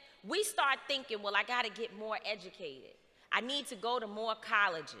movement, we start thinking, well, I got to get more educated. I need to go to more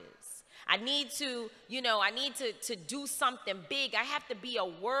colleges. I need to, to do something big. I have to be a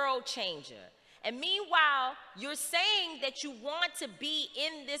world changer. And meanwhile, you're saying that you want to be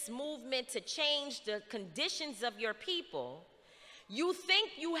in this movement to change the conditions of your people. You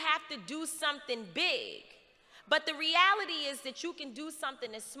think you have to do something big. But the reality is that you can do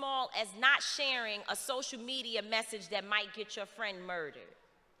something as small as not sharing a social media message that might get your friend murdered.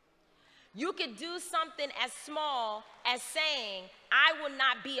 You could do something as small as saying, I will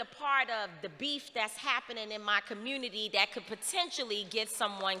not be a part of the beef that's happening in my community that could potentially get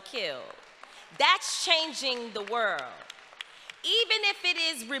someone killed. That's changing the world. Even if it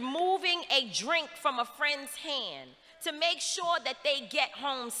is removing a drink from a friend's hand to make sure that they get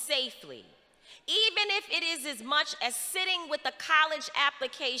home safely. Even if it is as much as sitting with a college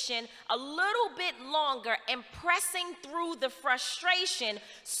application a little bit longer and pressing through the frustration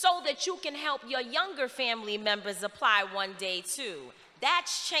so that you can help your younger family members apply one day too.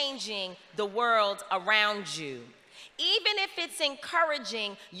 That's changing the world around you. Even if it's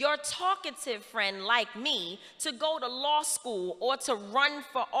encouraging your talkative friend like me to go to law school or to run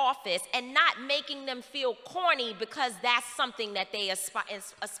for office and not making them feel corny because that's something that they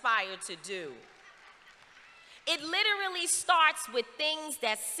aspire to do. It literally starts with things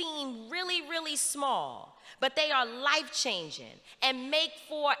that seem really, really small, but they are life-changing and make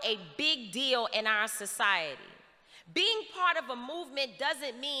for a big deal in our society. Being part of a movement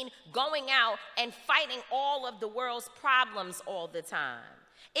doesn't mean going out and fighting all of the world's problems all the time.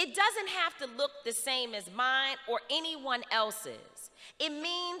 It doesn't have to look the same as mine or anyone else's. It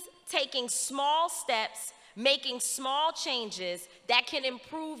means taking small steps, making small changes that can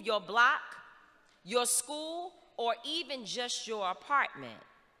improve your block, your school, or even just your apartment.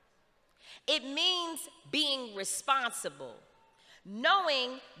 It means being responsible,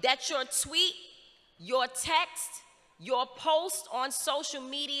 knowing that your tweet, your text, your post on social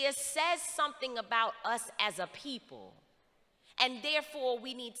media says something about us as a people, and therefore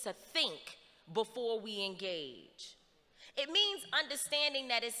we need to think before we engage. It means understanding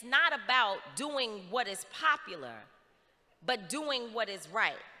that it's not about doing what is popular, but doing what is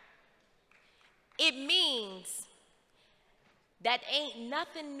right. It means that ain't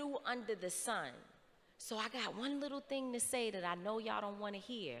nothing new under the sun. So I got one little thing to say that I know y'all don't want to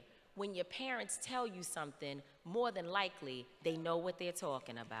hear. When your parents tell you something, more than likely, they know what they're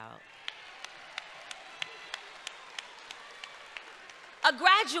talking about. A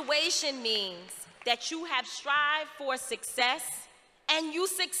graduation means that you have strived for success and you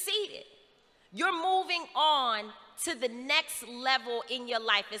succeeded. You're moving on to the next level in your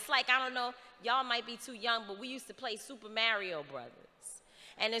life. It's like, I don't know, y'all might be too young, but we used to play Super Mario Brothers.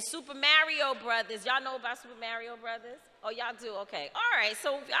 And in Super Mario Brothers, y'all know about Super Mario Brothers? Oh, y'all do? Okay. All right.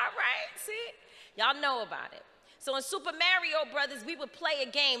 So, all right. See? Y'all know about it. So in Super Mario Brothers, we would play a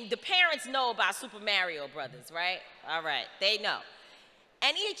game. The parents know about Super Mario Brothers, right? All right. They know.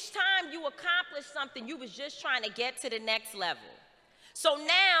 And each time you accomplished something, you was just trying to get to the next level. So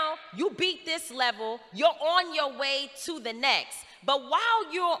now you beat this level, you're on your way to the next. But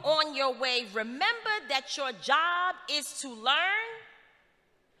while you're on your way, remember that your job is to learn,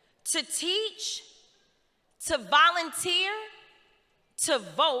 to teach, to volunteer, to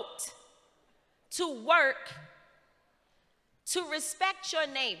vote, to work, to respect your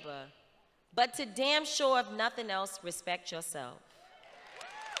neighbor, but to damn sure, if nothing else, respect yourself.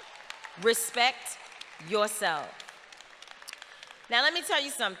 Respect yourself. Now, let me tell you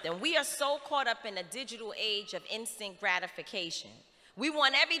something. We are so caught up in a digital age of instant gratification. We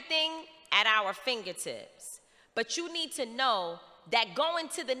want everything at our fingertips. But you need to know that going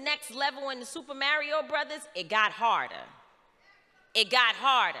to the next level in the Super Mario Brothers, it got harder. It got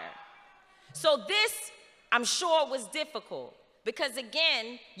harder. So this, I'm sure, was difficult because,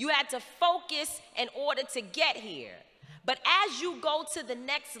 again, you had to focus in order to get here. But as you go to the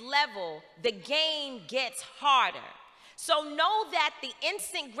next level, the game gets harder. So know that the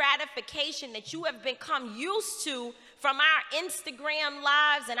instant gratification that you have become used to from our Instagram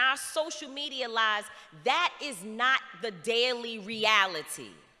lives and our social media lives, that is not the daily reality.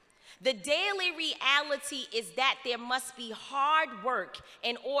 The daily reality is that there must be hard work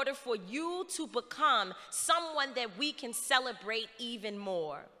in order for you to become someone that we can celebrate even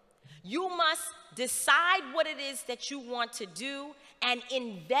more. You must decide what it is that you want to do and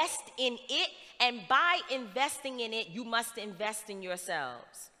invest in it. And by investing in it, you must invest in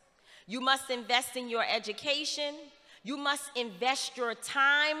yourselves. You must invest in your education. You must invest your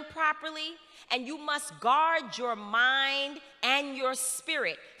time properly. And you must guard your mind and your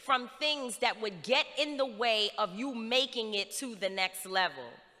spirit from things that would get in the way of you making it to the next level.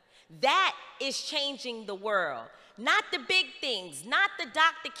 That is changing the world. Not the big things, not the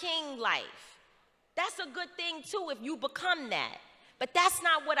Dr. King life. That's a good thing too if you become that. But that's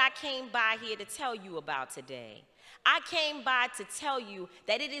not what I came by here to tell you about today. I came by to tell you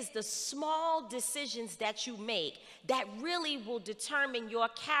that it is the small decisions that you make that really will determine your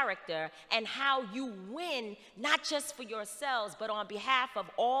character and how you win, not just for yourselves, but on behalf of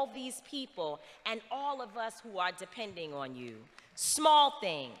all these people and all of us who are depending on you. Small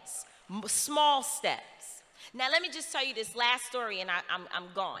things, small steps. Now, let me just tell you this last story, and I'm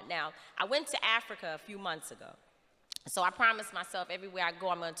gone. Now, I went to Africa a few months ago. So I promised myself everywhere I go,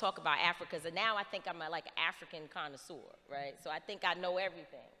 I'm going to talk about Africa. And now I think I'm like an African connoisseur, right? So I think I know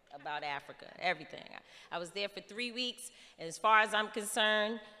everything about Africa, everything. I was there for 3 weeks, and as far as I'm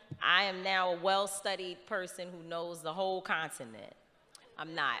concerned, I am now a well-studied person who knows the whole continent.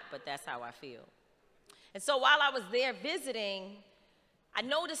 I'm not, but that's how I feel. And so while I was there visiting, I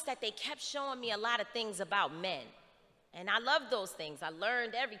noticed that they kept showing me a lot of things about men. And I love those things. I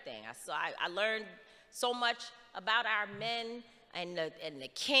learned everything. I learned so much about our men and the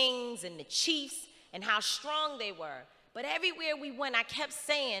kings and the chiefs and how strong they were. But everywhere we went, I kept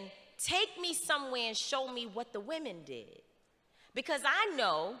saying, take me somewhere and show me what the women did. Because I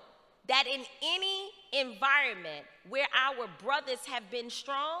know that in any environment where our brothers have been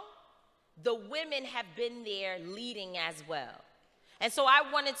strong, the women have been there leading as well. And so I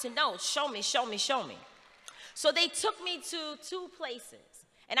wanted to know, show me, show me, show me. So they took me to 2 places.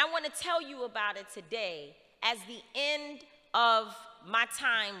 And I want to tell you about it today as the end of my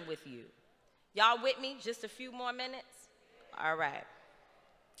time with you. Y'all with me? Just a few more minutes? All right.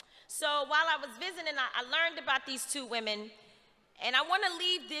 So while I was visiting, I learned about these two women, and I want to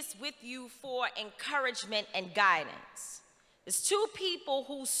leave this with you for encouragement and guidance. There's two people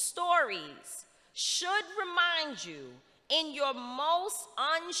whose stories should remind you in your most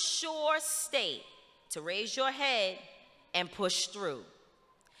unsure state to raise your head and push through.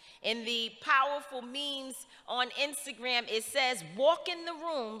 In the powerful memes on Instagram, it says, walk in the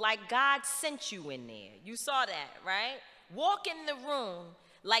room like God sent you in there. You saw that, right? Walk in the room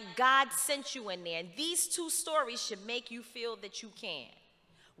like God sent you in there. And these two stories should make you feel that you can.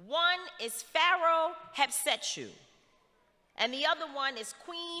 One is Pharaoh Hepsechu, and the other one is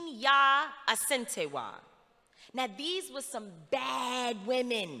Queen Ya Asentewa. Now, these were some bad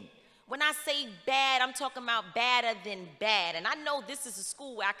women. When I say bad, I'm talking about badder than bad. And I know this is a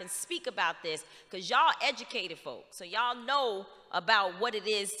school where I can speak about this because y'all educated folks. So y'all know about what it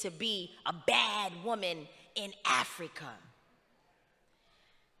is to be a bad woman in Africa.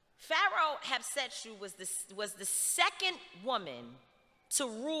 Pharaoh Hepsechu was the second woman to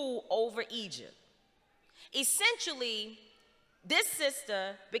rule over Egypt. Essentially, this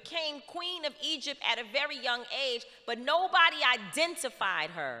sister became queen of Egypt at a very young age, but nobody identified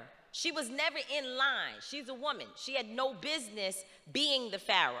her. She was never in line. She's a woman. She had no business being the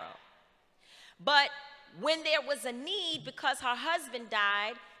pharaoh. But when there was a need because her husband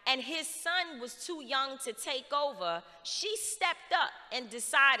died and his son was too young to take over, she stepped up and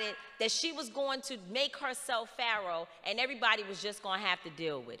decided that she was going to make herself pharaoh and everybody was just going to have to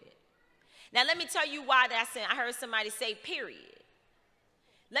deal with it. Now, let me tell you why that's I heard somebody say period.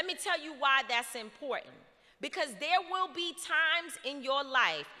 Let me tell you why that's important. Because there will be times in your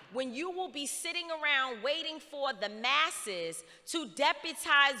life when you will be sitting around waiting for the masses to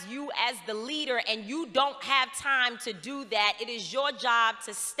deputize you as the leader, and you don't have time to do that. It is your job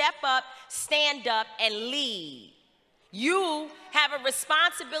to step up, stand up, and lead. You have a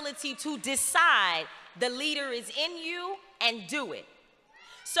responsibility to decide the leader is in you and do it.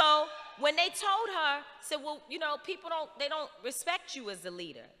 So when they told her, said, well, you know, they don't respect you as the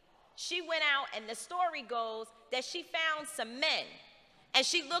leader. She went out, and the story goes that she found some men. And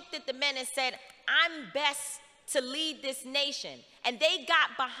she looked at the men and said, I'm best to lead this nation. And they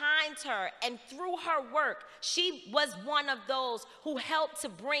got behind her, and through her work, she was one of those who helped to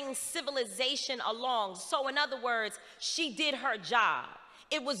bring civilization along. So in other words, she did her job.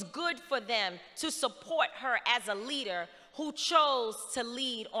 It was good for them to support her as a leader who chose to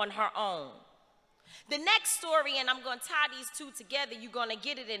lead on her own. The next story, and I'm going to tie these two together, you're going to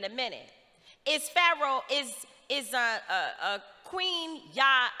get it in a minute, is Queen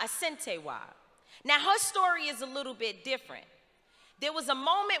Ya Asentewa. Now, her story is a little bit different. There was a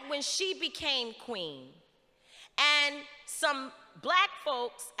moment when she became queen, and some black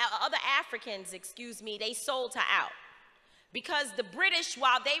folks, other Africans, excuse me, they sold her out. Because the British,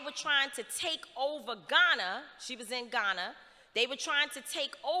 while they were trying to take over Ghana, she was in Ghana, they were trying to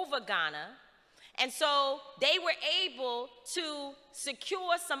take over Ghana. And so they were able to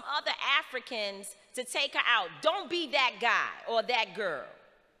secure some other Africans to take her out. Don't be that guy or that girl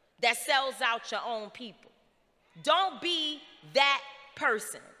that sells out your own people. Don't be that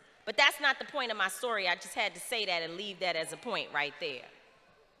person. But that's not the point of my story. I just had to say that and leave that as a point right there.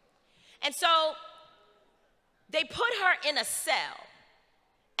 And so they put her in a cell.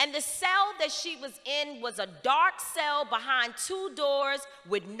 And the cell that she was in was a dark cell behind two doors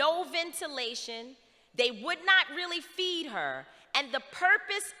with no ventilation. They would not really feed her. And the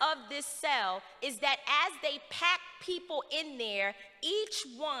purpose of this cell is that as they pack people in there, each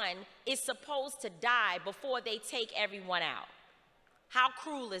one is supposed to die before they take everyone out. How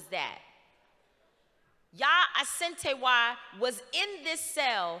cruel is that? Ya Asentewa was in this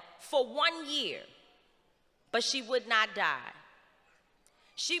cell for 1 year, but she would not die.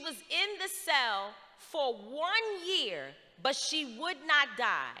 She was in the cell for 1 year, but she would not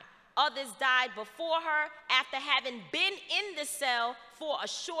die. Others died before her after having been in the cell for a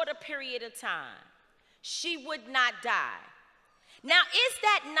shorter period of time. She would not die. Now, is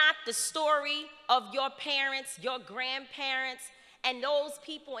that not the story of your parents, your grandparents, and those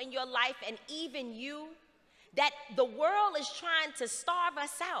people in your life, and even you? That the world is trying to starve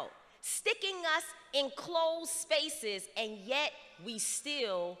us out, sticking us in closed spaces, and yet we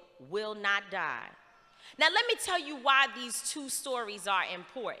still will not die. Now, let me tell you why these two stories are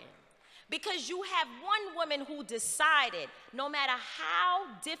important. Because you have one woman who decided, no matter how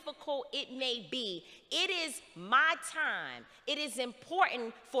difficult it may be, it is my time. It is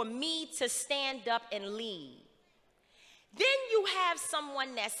important for me to stand up and lead. Then you have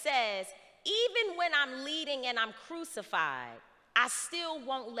someone that says, even when I'm leading and I'm crucified, I still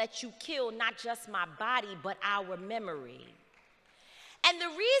won't let you kill not just my body, but our memory. And the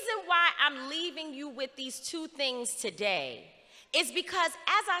reason why I'm leaving you with these two things today is because,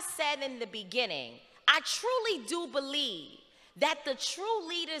 as I said in the beginning, I truly do believe that the true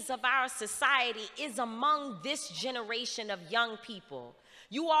leaders of our society is among this generation of young people.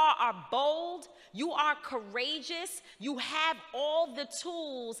 You all are bold, you are courageous, you have all the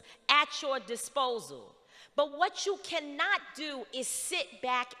tools at your disposal. But what you cannot do is sit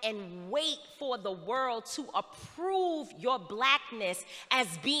back and wait for the world to approve your blackness as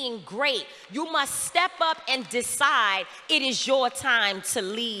being great. You must step up and decide it is your time to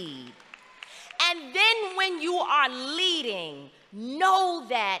lead. And then when you are leading, know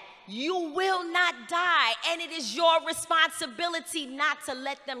that you will not die, and it is your responsibility not to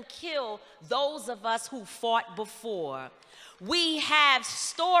let them kill those of us who fought before. We have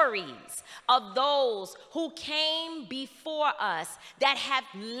stories of those who came before us that have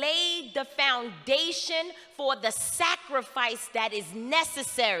laid the foundation for the sacrifice that is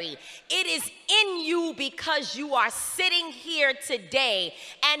necessary. It is in you because you are sitting here today.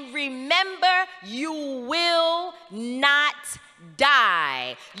 And remember, you will not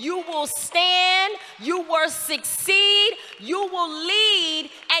die. You will stand, you will succeed, you will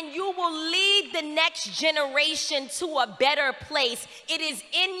lead, and you will lead the next generation to a better place. It is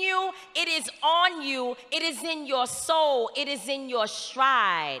in you, it is on you, it is in your soul, it is in your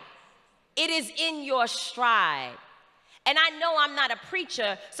stride. It is in your stride. And I know I'm not a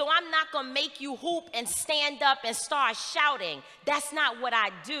preacher, so I'm not going to make you hoop and stand up and start shouting. That's not what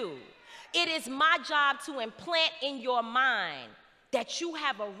I do. It is my job to implant in your mind that you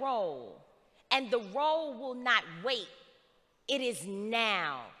have a role, and the role will not wait. It is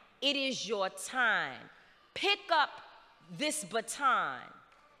now. It is your time. Pick up this baton.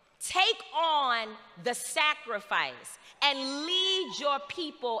 Take on the sacrifice and lead your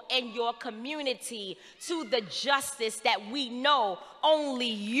people and your community to the justice that we know only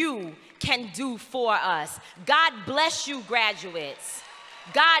you can do for us. God bless you, graduates.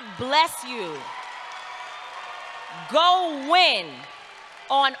 God bless you. Go win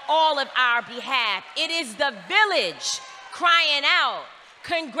on all of our behalf. It is the village crying out,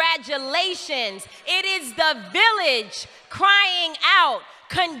 congratulations. It is the village crying out,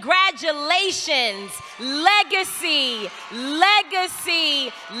 congratulations. Legacy,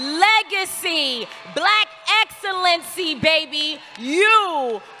 legacy, legacy. Black excellency, baby.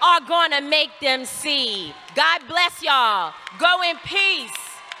 You are gonna make them see. God bless y'all. Go in peace.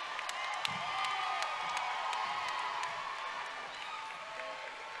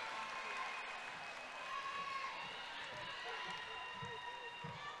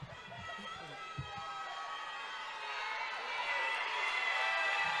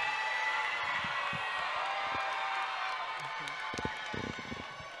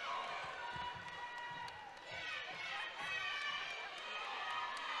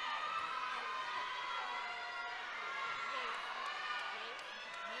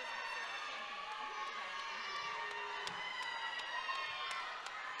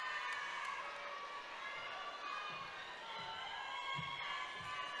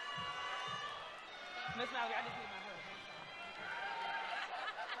 Miss Mallory, I just need my hair.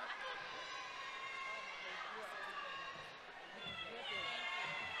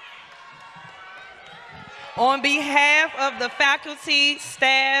 On behalf of the faculty,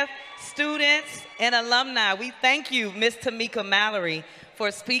 staff, students, and alumni, we thank you, Ms. Tamika Mallory,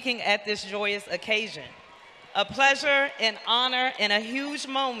 for speaking at this joyous occasion. A pleasure, an honor, and a huge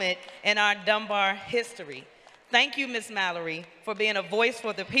moment in our Dunbar history. Thank you, Ms. Mallory, for being a voice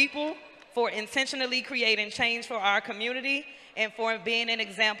for the people, for intentionally creating change for our community, and for being an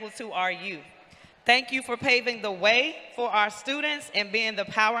example to our youth. Thank you for paving the way for our students and being the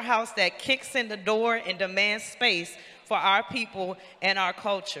powerhouse that kicks in the door and demands space for our people and our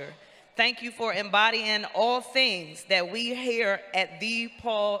culture. Thank you for embodying all things that we here at the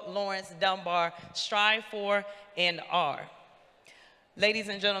Paul Laurence Dunbar strive for and are. Ladies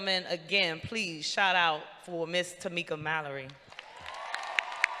and gentlemen, again, please shout out for Ms. Tamika Mallory.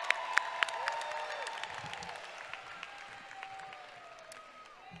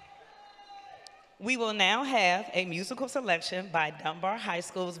 We will now have a musical selection by Dunbar High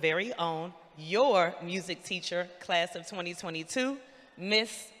School's very own, your music teacher, class of 2022,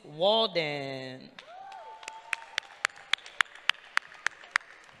 Miss Walden.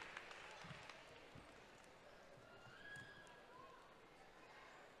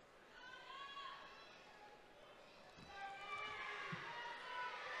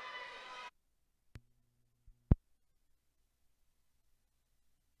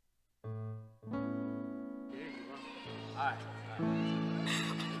 All right.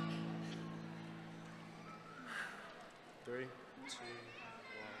 3, 2,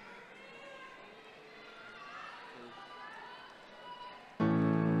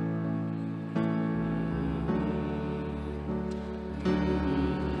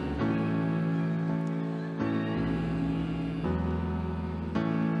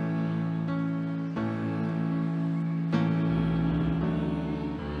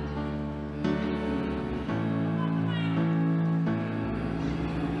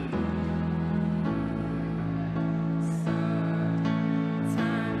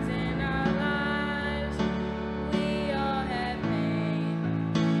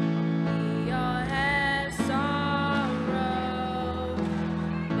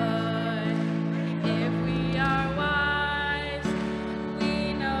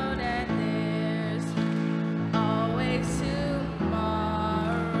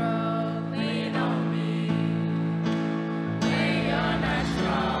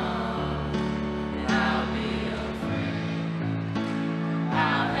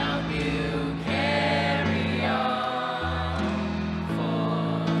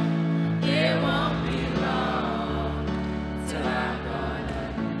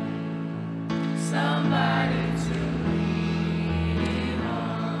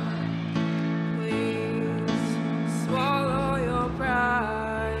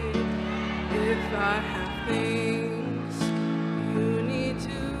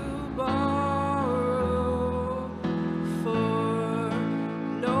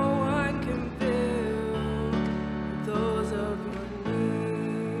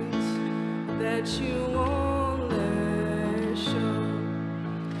 that you won't let show.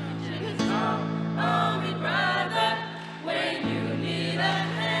 Just call on me, brother, when you need a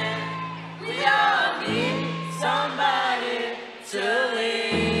hand. We all need somebody to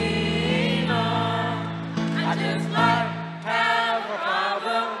lean on. I just might have a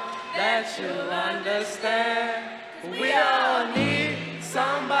problem that you'll understand. We all need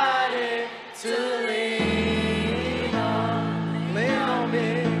somebody to lean on. Lean on me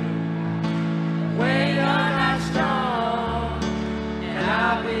when you're not strong, and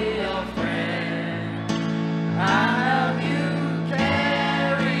I'll be your friend. I'll help you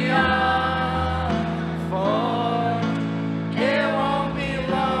carry on, for it won't be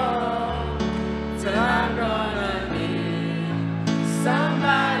long till I'm gonna need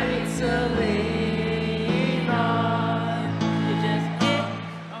somebody to lean on.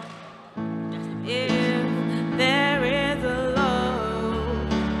 If there is a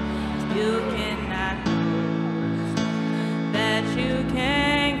load you cannot lose, that you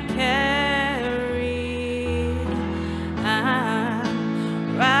can't carry,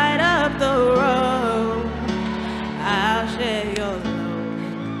 right up the road, I'll share your load.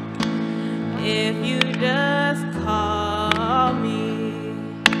 If you just call me.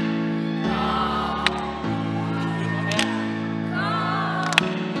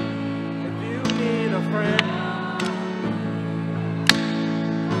 If you need a friend,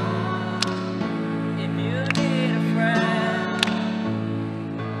 if you need a friend,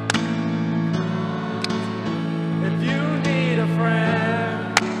 if you need a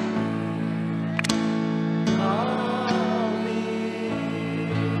friend, call me.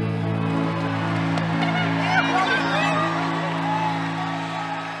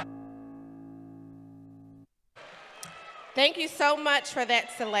 Thank you so much for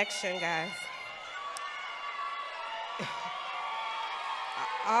that selection, guys.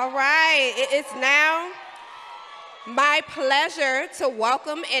 All right, it is now my pleasure to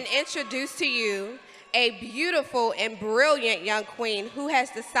welcome and introduce to you a beautiful and brilliant young queen who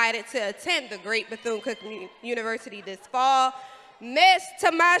has decided to attend the Great Bethune-Cookman University this fall, Miss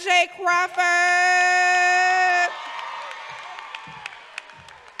Tamaje Crawford.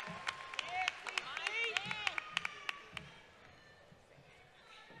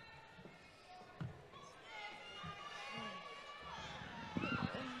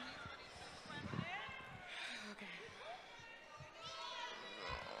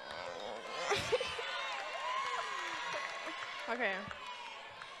 Okay.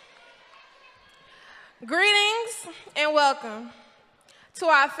 Greetings and welcome to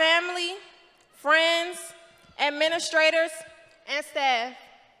our family, friends, administrators, and staff.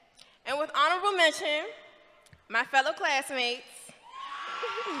 And with honorable mention, my fellow classmates.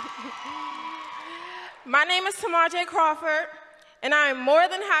 My name is Tamaje Crawford, and I am more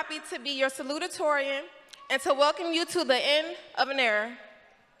than happy to be your salutatorian and to welcome you to the end of an era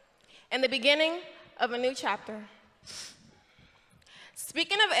and the beginning of a new chapter.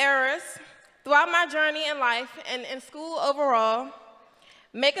 Speaking of eras, throughout my journey in life and in school overall,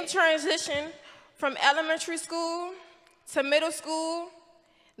 making transition from elementary school to middle school,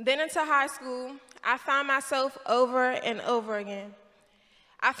 then into high school, I found myself over and over again.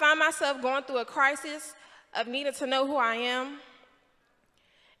 I found myself going through a crisis of needing to know who I am.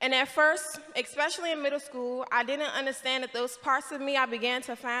 And at first, especially in middle school, I didn't understand that those parts of me I began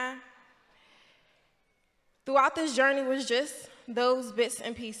to find throughout this journey was just those bits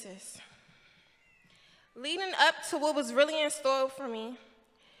and pieces. Leading up to what was really in store for me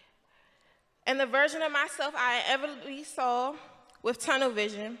and the version of myself I ever saw with tunnel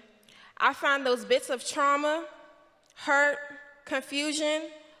vision, I found those bits of trauma, hurt, confusion,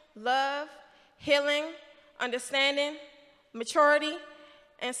 love, healing, understanding, maturity,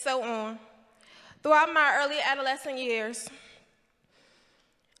 and so on. Throughout my early adolescent years,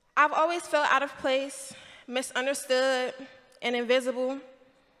 I've always felt out of place, misunderstood, and invisible.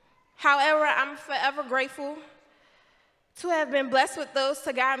 However, I'm forever grateful to have been blessed with those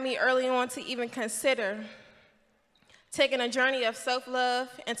to guide me early on to even consider taking a journey of self-love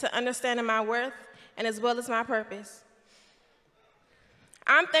and to understanding my worth and as well as my purpose.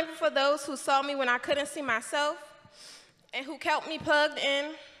 I'm thankful for those who saw me when I couldn't see myself and who kept me plugged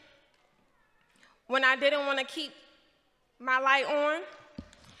in when I didn't want to keep my light on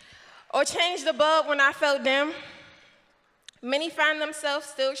or change the bulb when I felt dim. Many find themselves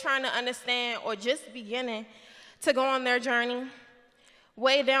still trying to understand or just beginning to go on their journey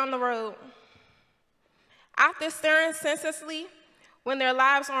way down the road. After staring senselessly when their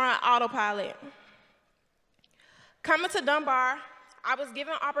lives are on autopilot. Coming to Dunbar, I was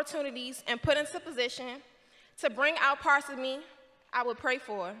given opportunities and put into position to bring out parts of me I would pray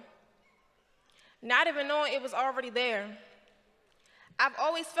for. not even knowing it was already there. I've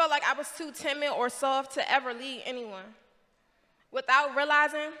always felt like I was too timid or soft to ever lead anyone. Without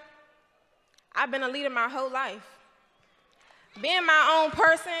realizing, I've been a leader my whole life. Being my own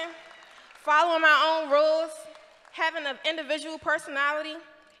person, following my own rules, having an individual personality,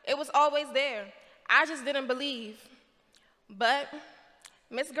 it was always there. I just didn't believe. But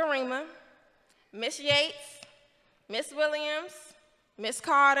Miss Garima, Miss Yates, Miss Williams, Miss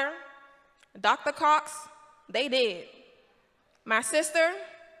Carter, Dr. Cox, they did. My sister,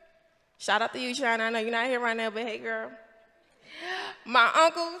 shout out to you, Shauna. I know you're not here right now, but hey, girl. My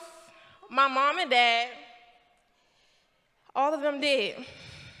uncles, my mom and dad, all of them did.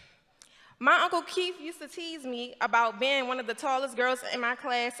 My Uncle Keith used to tease me about being one of the tallest girls in my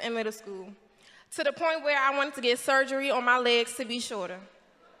class in middle school, to the point where I wanted to get surgery on my legs to be shorter.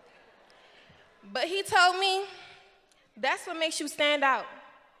 But he told me, that's what makes you stand out.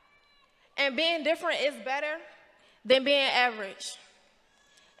 And being different is better than being average.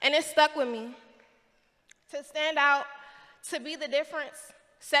 And it stuck with me. To stand out, to be the difference,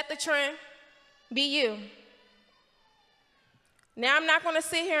 set the trend, be you. Now, I'm not going to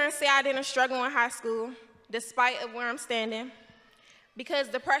sit here and say I didn't struggle in high school, despite of where I'm standing, because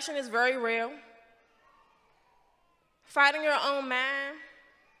depression is very real. Fighting your own mind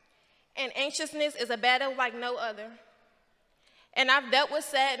and anxiousness is a battle like no other. And I've dealt with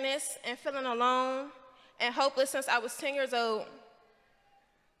sadness and feeling alone and hopeless since I was 10 years old.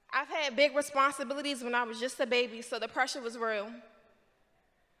 I've had big responsibilities when I was just a baby, so the pressure was real.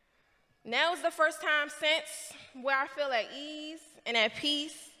 Now is the first time since where I feel at ease and at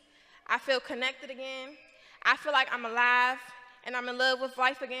peace. I feel connected again. I feel like I'm alive and I'm in love with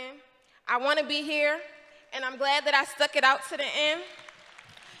life again. I want to be here, and I'm glad that I stuck it out to the end.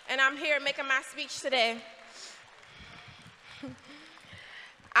 And I'm here making my speech today.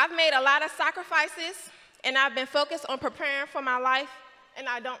 I've made a lot of sacrifices, and I've been focused on preparing for my life, and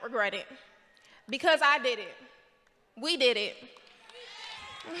I don't regret it. Because I did it. We did it.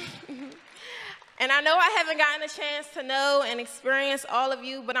 And I know I haven't gotten a chance to know and experience all of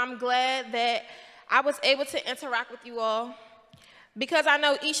you, but I'm glad that I was able to interact with you all, because I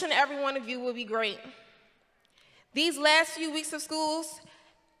know each and every one of you will be great. These last few weeks of school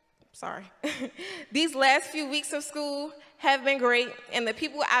have been great, and the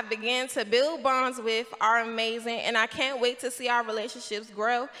people I've begun to build bonds with are amazing, and I can't wait to see our relationships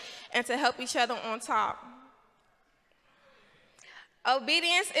grow and to help each other on top.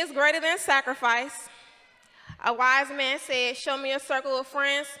 Obedience is greater than sacrifice. A wise man said, show me a circle of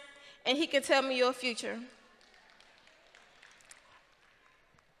friends, and he can tell me your future.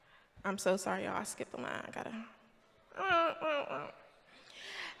 I'm so sorry, y'all. I skipped the line. I gotta.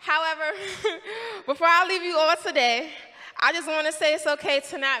 However, before I leave you all today, I just want to say it's okay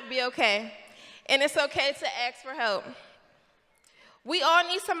to not be okay, and it's okay to ask for help. We all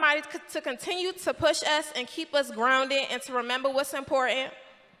need somebody to continue to push us and keep us grounded and to remember what's important.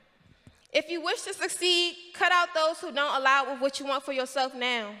 If you wish to succeed, cut out those who don't align with what you want for yourself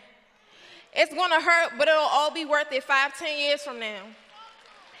now. It's going to hurt, but it'll all be worth it 5, 10 years from now.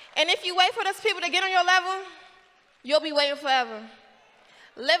 And if you wait for those people to get on your level, you'll be waiting forever.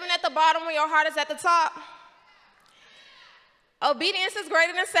 Living at the bottom when your heart is at the top. Obedience is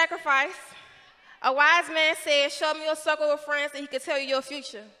greater than sacrifice. A wise man said, show me your circle of friends and he can tell you your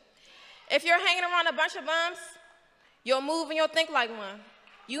future. If you're hanging around a bunch of bums, you'll move and you'll think like one.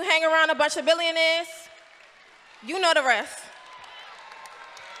 You hang around a bunch of billionaires, you know the rest.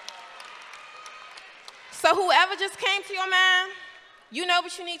 So whoever just came to your mind, you know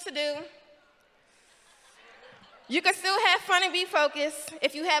what you need to do. You can still have fun and be focused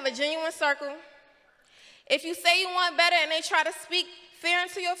if you have a genuine circle. If you say you want better and they try to speak fear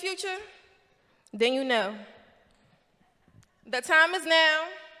into your future, then you know. The time is now.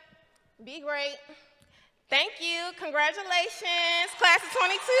 Be great. Thank you. Congratulations, class of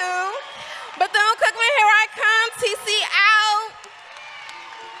 22. Bethune-Cookman, here I come. TC out.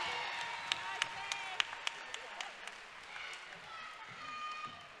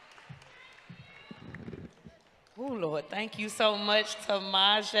 Oh, Lord, thank you so much,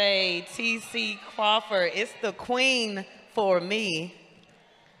 Tamaje, T.C. Crawford. It's the queen for me.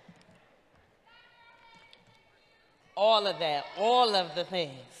 All of that, all of the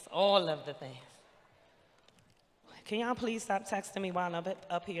things. Can y'all please stop texting me while I'm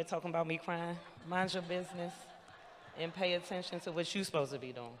up here talking about me crying? Mind your business and pay attention to what you're supposed to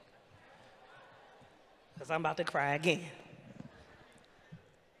be doing. Because I'm about to cry again.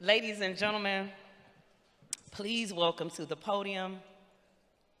 Ladies and gentlemen, please welcome to the podium,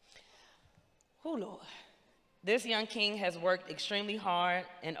 oh Lord, This young king has worked extremely hard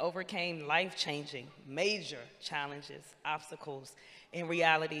and overcame life-changing, major challenges, obstacles, and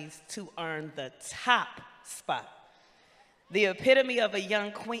realities to earn the top spot. The epitome of a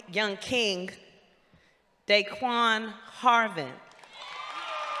young king, Daquan Harvin,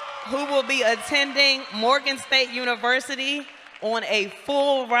 who will be attending Morgan State University on a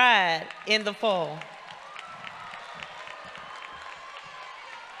full ride in the fall.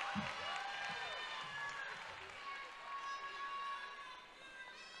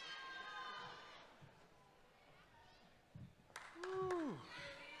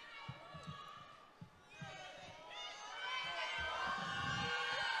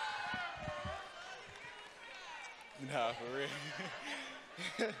 Nah, for real.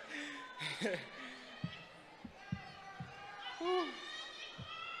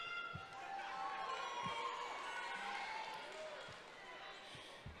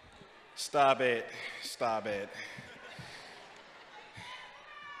 Stop it. Stop it.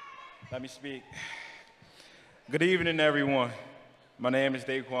 Let me speak. Good evening, everyone. My name is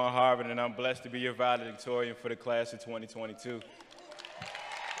Daquan Harvin, and I'm blessed to be your valedictorian for the class of 2022.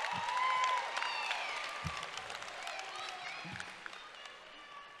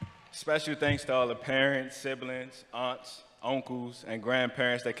 Special thanks to all the parents, siblings, aunts, uncles, and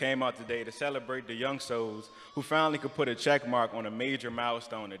grandparents that came out today to celebrate the young souls who finally could put a check mark on a major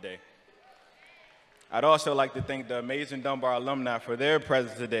milestone today. I'd also like to thank the amazing Dunbar alumni for their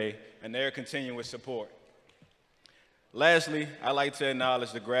presence today and their continuous support. Lastly, I'd like to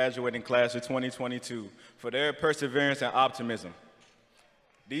acknowledge the graduating class of 2022 for their perseverance and optimism.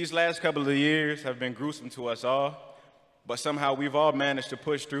 These last couple of years have been gruesome to us all, but somehow we've all managed to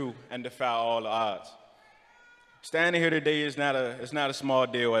push through and defy all the odds. Standing here today is not a small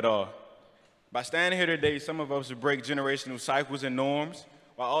deal at all. By standing here today, some of us will break generational cycles and norms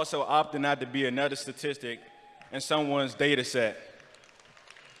while also opting not to be another statistic in someone's data set.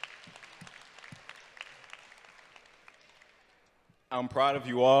 I'm proud of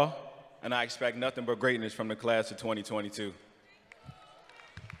you all, and I expect nothing but greatness from the class of 2022.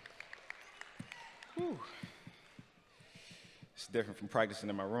 Whew. It's different from practicing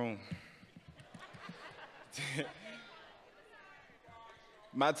in my room.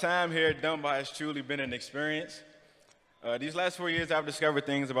 My time here at Dunbar has truly been an experience. These last 4 years, I've discovered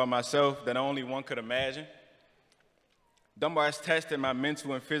things about myself that only one could imagine. Dunbar has tested my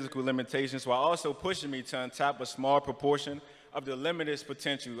mental and physical limitations while also pushing me to untap a small proportion of the limitless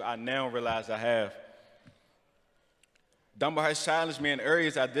potential I now realize I have. Dunbar has challenged me in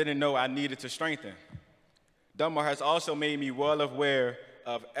areas I didn't know I needed to strengthen. Dunbar has also made me well aware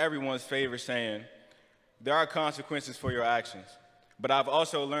of everyone's favorite saying, there are consequences for your actions, but I've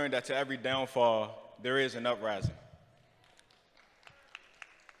also learned that to every downfall, there is an uprising.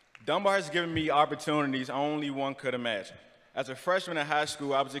 Dunbar has given me opportunities only one could imagine. As a freshman in high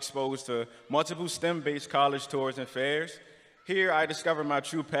school, I was exposed to multiple STEM-based college tours and fairs. Here, I discovered my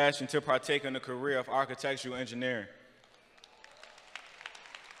true passion to partake in the career of architectural engineering.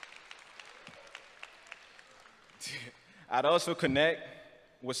 I'd also connect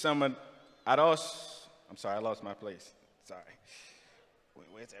with some of, I'm sorry, I lost my place. Sorry.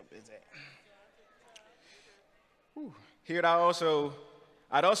 Where's that? Whew. Here,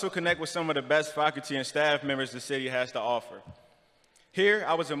 I'd also connect with some of the best faculty and staff members the city has to offer. Here,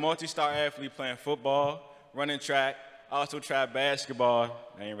 I was a multi-star athlete playing football, running track. I also tried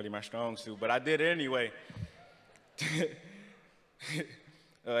basketball. That ain't really my strong suit, but I did it anyway. Here,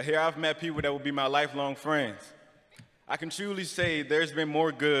 I've met people that will be my lifelong friends. I can truly say there's been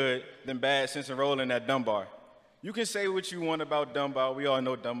more good than bad since enrolling at Dunbar. You can say what you want about Dunbar. We all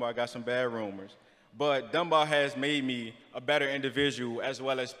know Dunbar got some bad rumors. But Dunbar has made me a better individual as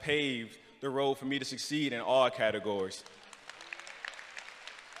well as paved the road for me to succeed in all categories.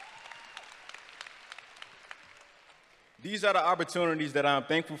 These are the opportunities that I'm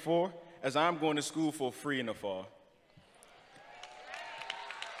thankful for as I'm going to school for free in the fall.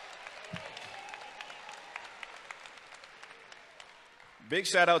 Big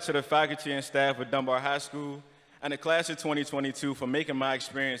shout out to the faculty and staff at Dunbar High School and the class of 2022 for making my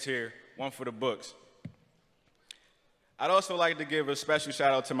experience here one for the books. I'd also like to give a special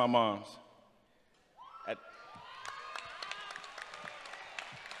shout out to my moms.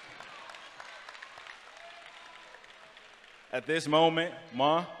 At this moment,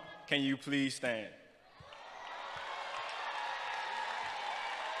 Mom, can you please stand?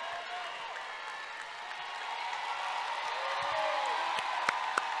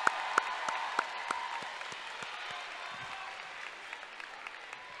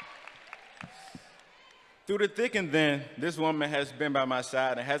 Through the thick and thin, this woman has been by my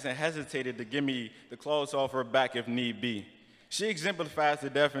side and hasn't hesitated to give me the claws off her back if need be. She exemplifies the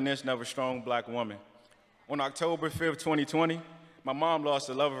definition of a strong black woman. On October 5th, 2020, my mom lost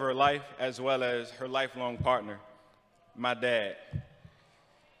the love of her life as well as her lifelong partner, my dad.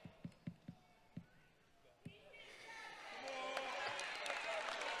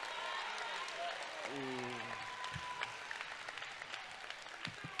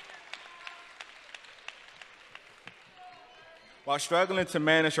 While struggling to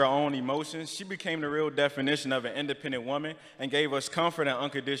manage her own emotions, she became the real definition of an independent woman and gave us comfort and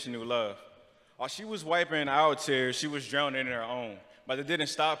unconditional love. While she was wiping our tears, she was drowning in her own, but it didn't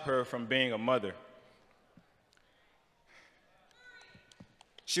stop her from being a mother.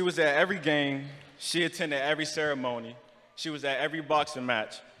 She was at every game, she attended every ceremony, she was at every boxing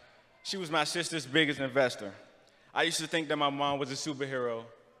match. She was my sister's biggest investor. I used to think that my mom was a superhero,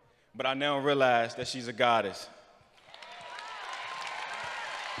 but I now realize that she's a goddess.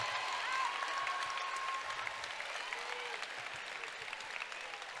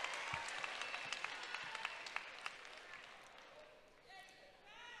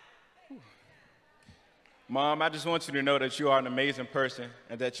 Mom, I just want you to know that you are an amazing person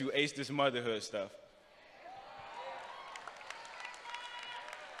and that you aced this motherhood stuff.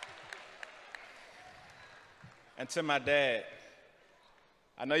 And to my dad,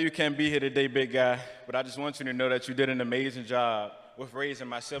 I know you can't be here today, big guy, but I just want you to know that you did an amazing job with raising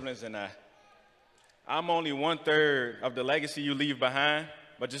my siblings and I. I'm only 1/3 of the legacy you leave behind,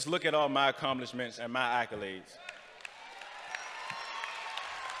 but just look at all my accomplishments and my accolades.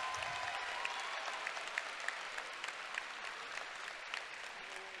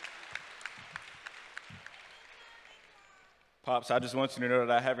 Pops, I just want you to know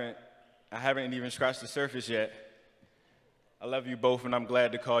that I haven't even scratched the surface yet. I love you both, and I'm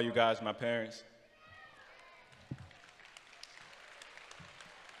glad to call you guys my parents.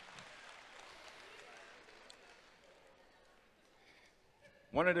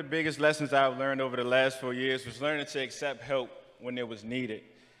 One of the biggest lessons I've learned over the last 4 years was learning to accept help when it was needed.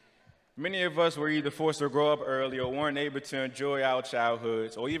 Many of us were either forced to grow up early or weren't able to enjoy our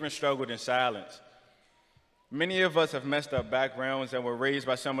childhoods or even struggled in silence. Many of us have messed up backgrounds and were raised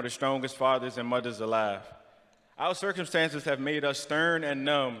by some of the strongest fathers and mothers alive. Our circumstances have made us stern and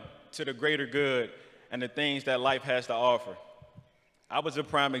numb to the greater good and the things that life has to offer. I was a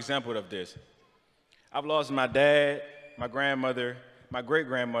prime example of this. I've lost my dad, my grandmother, my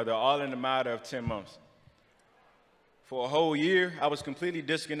great-grandmother, all in a matter of 10 months. For a whole year, I was completely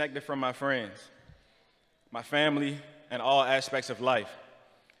disconnected from my friends, my family, and all aspects of life.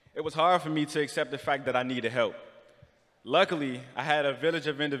 It was hard for me to accept the fact that I needed help. Luckily, I had a village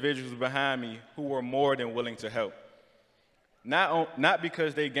of individuals behind me who were more than willing to help. Not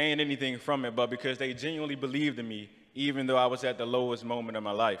because they gained anything from it, but because they genuinely believed in me, even though I was at the lowest moment of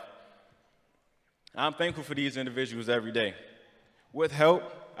my life. I'm thankful for these individuals every day. With help,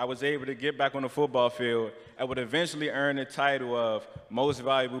 I was able to get back on the football field and would eventually earn the title of Most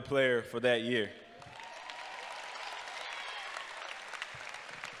Valuable Player for that year.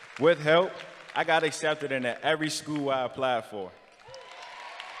 With help, I got accepted into every school I applied for.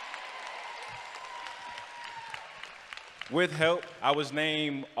 With help, I was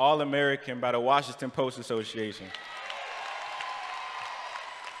named All-American by the Washington Post Association.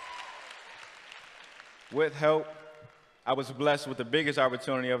 With help, I was blessed with the biggest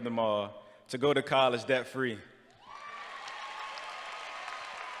opportunity of them all, to go to college debt-free.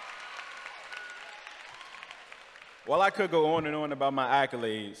 While I could go on and on about my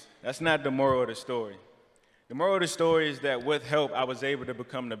accolades, that's not the moral of the story. The moral of the story is that with help, I was able to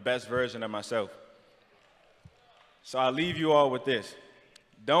become the best version of myself. So I'll leave you all with this.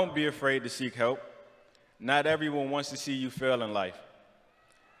 Don't be afraid to seek help. Not everyone wants to see you fail in life.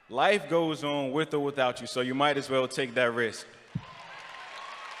 Life goes on with or without you, so you might as well take that risk.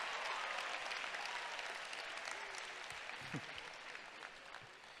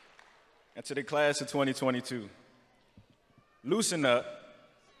 And to the class of 2022, loosen up,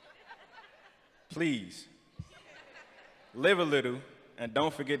 please. Live a little, and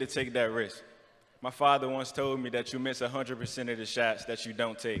don't forget to take that risk. My father once told me that you miss 100% of the shots that you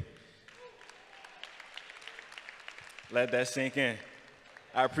don't take. Let that sink in.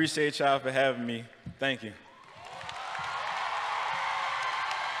 I appreciate y'all for having me. Thank you.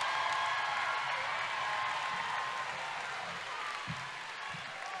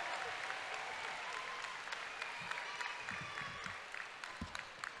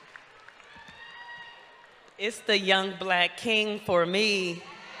 It's the young black king for me.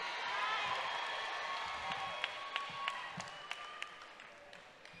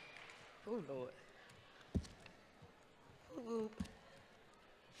 Oh, Lord.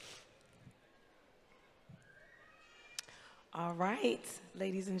 All right,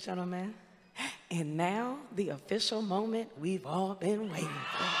 ladies and gentlemen. And now, the official moment we've all been waiting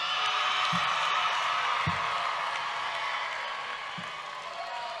for.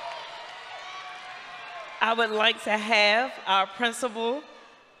 I would like to have our principal,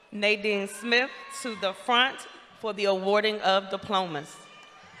 Nadine Smith, to the front for the awarding of diplomas.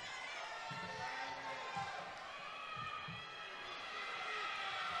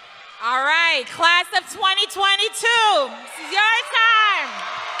 All right, class of 2022, this is your time.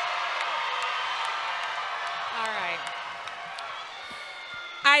 All right.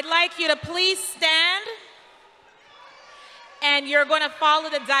 I'd like you to please stand, and you're going to follow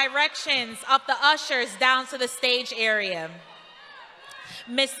the directions of the ushers down to the stage area.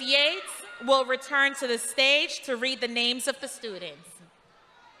 Miss Yates will return to the stage to read the names of the students.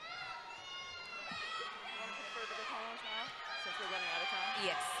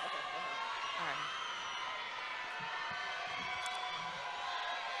 Yes.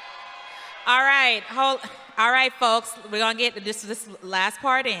 All right, all right, folks, we're gonna get this last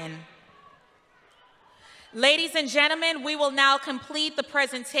part in. Ladies and gentlemen, we will now complete the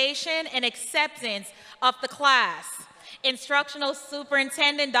presentation and acceptance of the class. Instructional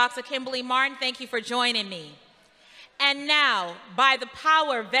Superintendent, Dr. Kimberly Martin, thank you for joining me. And now, by the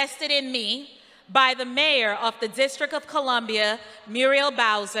power vested in me, by the Mayor of the District of Columbia, Muriel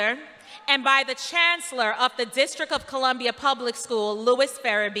Bowser, and by the Chancellor of the District of Columbia Public School, Louis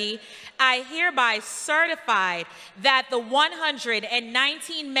Farabee, I hereby certify that the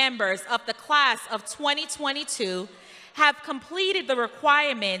 119 members of the class of 2022 have completed the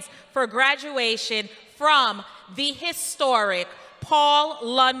requirements for graduation from the historic Paul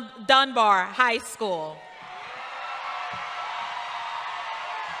Dunbar High School.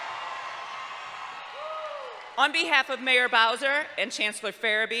 On behalf of Mayor Bowser and Chancellor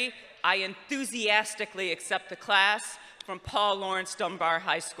Farabee, I enthusiastically accept the class from Paul Laurence Dunbar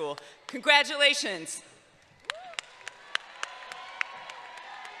High School. Congratulations.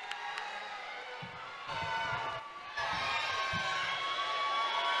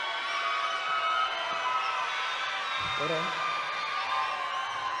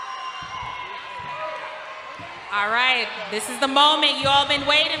 All right, this is the moment you all been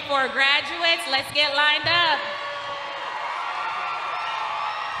waiting for. Graduates, let's get lined up.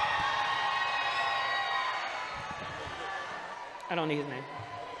 I don't need his name.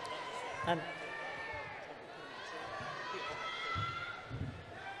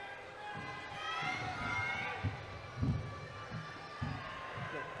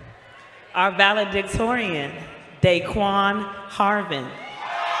 Our valedictorian, Daquan Harvin.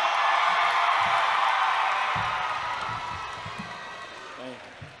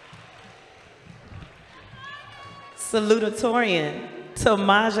 Salutatorian,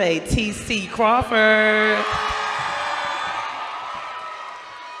 Tamaje T.C. Crawford.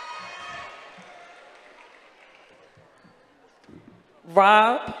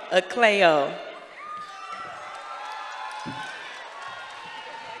 Rob Acleo.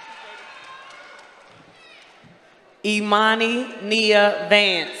 Imani Nia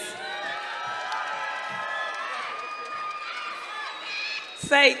Vance.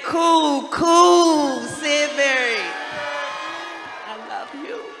 Say cool, cool, Sidbury. I love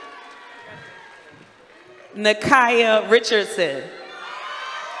you. Nakaya Richardson.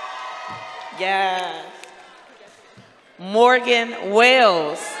 Yes. Morgan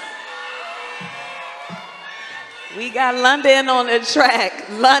Wells. We got London on the track.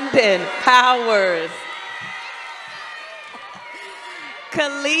 London Powers.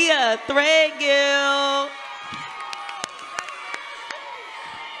 Kalia Threadgill.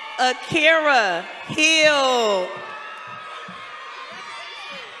 Akira Hill.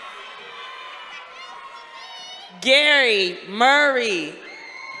 Gary Murray.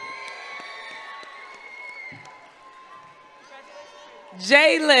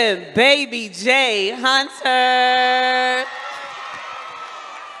 Jalen Baby J Hunter.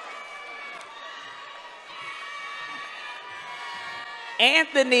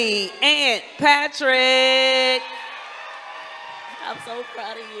 Anthony Ant Patrick. I'm so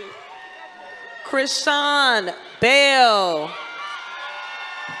proud of you. Krishan Bell.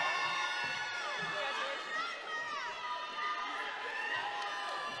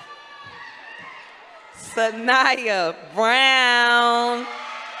 Sanaya Brown.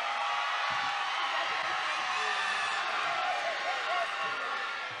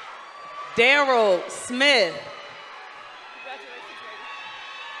 Daryl Smith.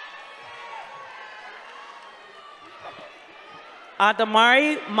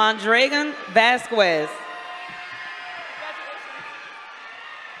 Adamari Mondragon Vasquez.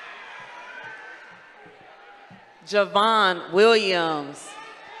 Javon Williams.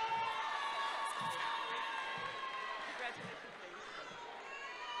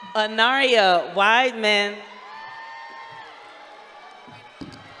 Anaria Weidman.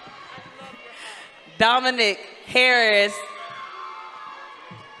 Dominic Harris.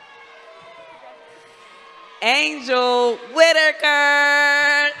 Angel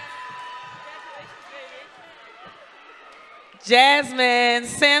Whitaker. Jasmine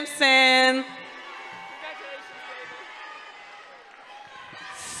Simpson.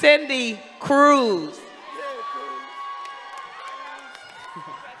 Cindy Cruz.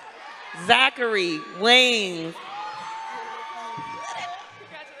 Zachary Wayne.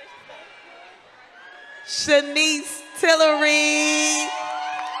 Shanice Tillery.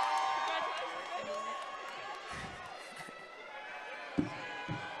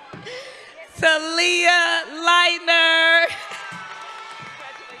 Talia Leitner.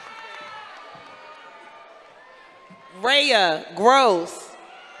 Rhea Gross.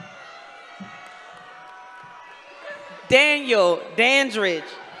 Daniel Dandridge.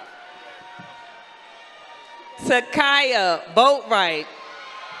 Takaya Boatwright.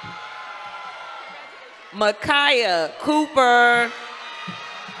 Micaiah Cooper.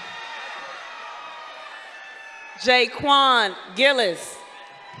 Jaquan Gillis.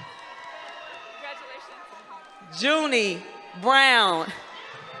 Junie Brown.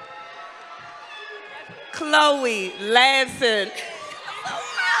 Chloe Ladson.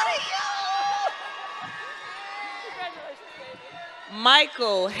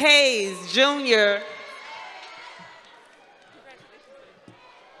 Michael Hayes Jr.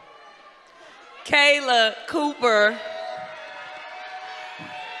 Kayla Cooper.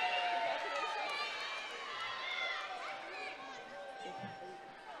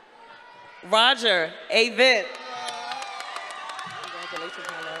 Roger Avent. Congratulations,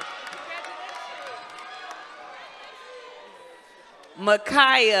 my love.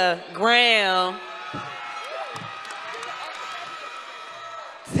 Micaiah Graham.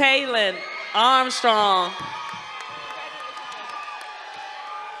 Taylor Armstrong.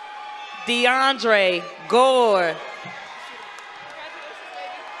 DeAndre Gore.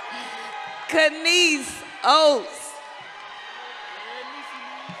 Kenise Oates.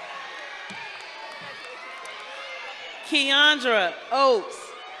 Keandra Oates.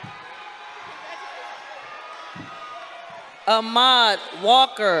 Ahmad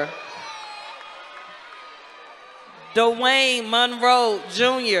Walker. Dwayne Monroe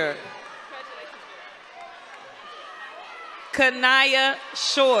Jr. Kanaya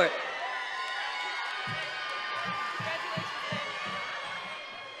Short.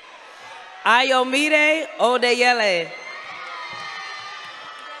 Ayomide Odeyele.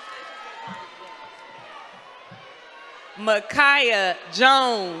 Micaiah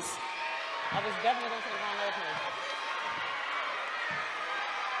Jones. I was definitely going to say the wrong last name.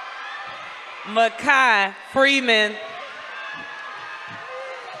 Makai Freeman.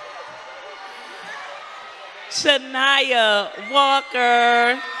 Shania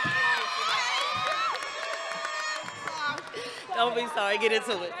Walker. Don't be sorry, get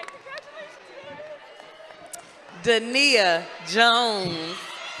into it. Dania Jones.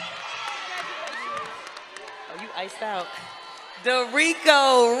 Oh, you iced out.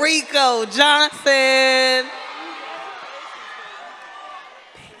 Rico Johnson.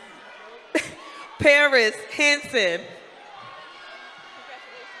 Paris Henson.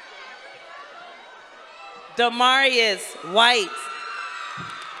 Demarius White.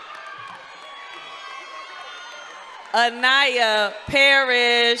 Anaya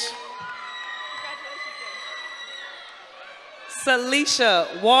Parrish. Celicia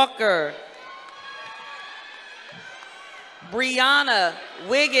Walker. Brianna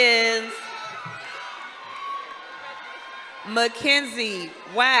Wiggins. Mackenzie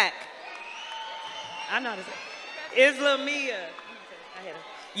Wack. I know how to say it. Islamia.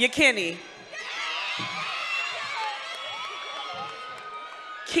 Yakini.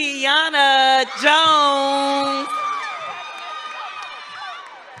 Kiana Jones.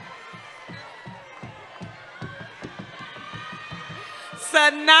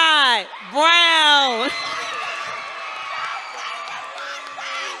 Sanai Brown.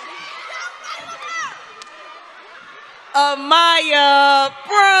 Amaya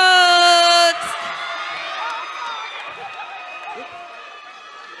Brooks.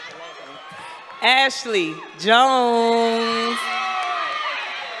 Ashley Jones.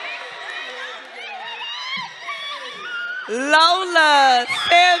 Lola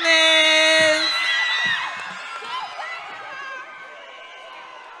Simmons.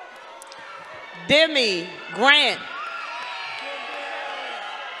 Demi Grant.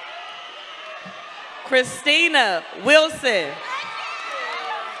 Christina Wilson.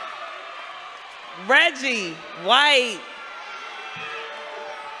 Reggie White.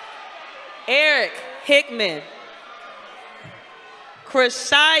 Eric Hickman.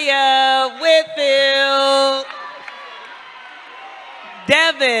 Krishaya Whitfield.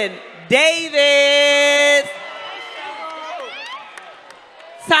 Devin Davis.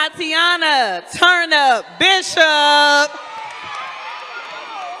 Tatiana Turnup Bishop.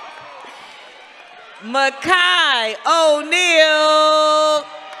 Makai O'Neal.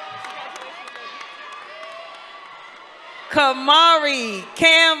 Kamari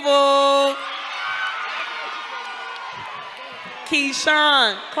Campbell.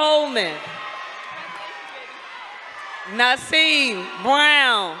 Keyshawn Coleman. Nasim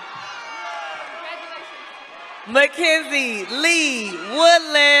Brown. Mackenzie Lee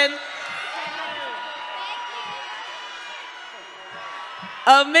Woodland.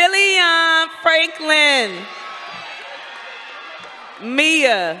 Emilion Franklin.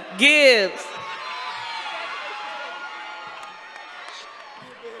 Mia Gibbs.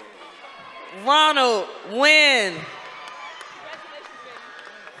 Ronald Wynn.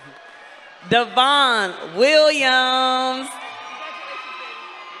 Devon Williams.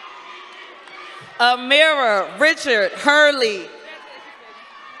 Amira Richard Hurley.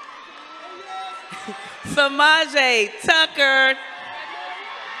 Samaje Tucker.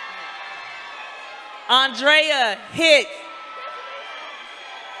 Andrea Hicks.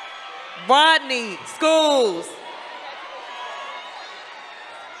 Rodney Schools.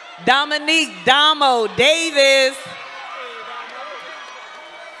 Dominique Damo Davis.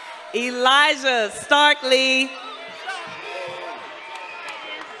 Elijah Starkley.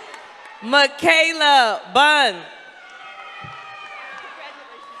 Michaela Bunn.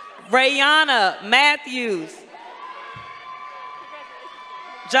 Rayana Matthews.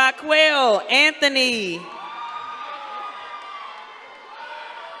 Jaquel Anthony.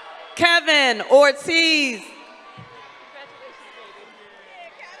 Kevin Ortiz.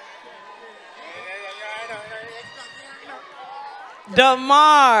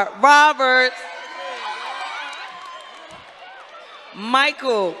 Damar Roberts.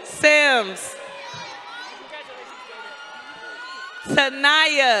 Michael Sims.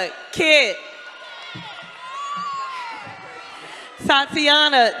 Tanaya Kitt.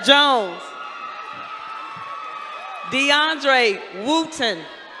 Tatiana Jones. DeAndre Wooten.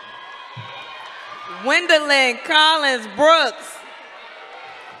 Gwendolyn Collins Brooks.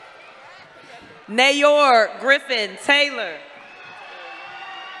 Nayor Griffin Taylor.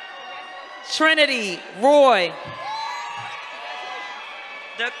 Trinity Roy.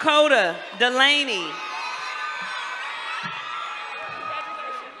 Dakota Delaney.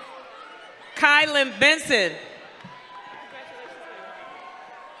 Kylan Benson.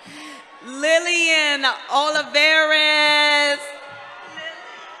 Lillian Olivares.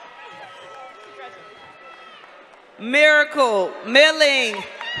 Miracle Milling.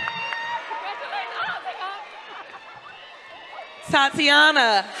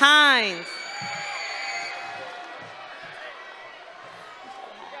 Tatiana Hines.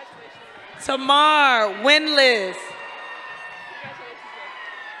 Tamar Winless.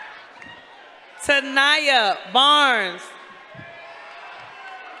 Tanaya Barnes.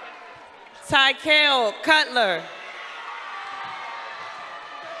 Tykel Cutler.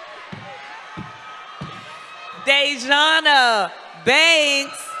 Dejana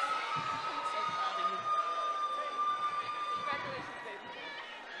Banks.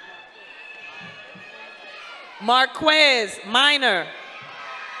 Marquez Minor.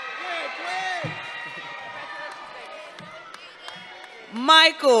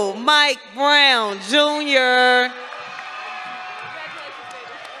 Michael Mike Brown Jr.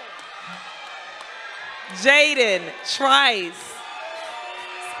 Jaden Trice.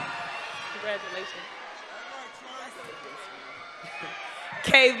 Congratulations.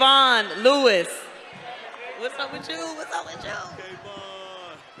 Kayvon Lewis. What's up with you? What's up with you?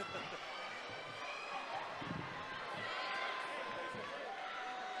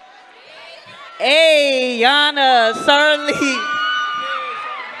 Hey, Yana Surly.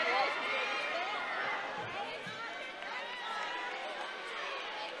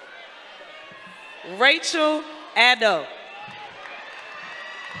 Rachel Addo.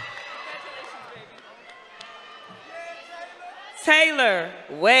 Taylor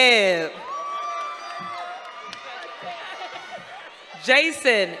Webb.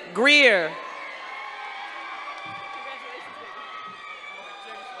 Jason Greer.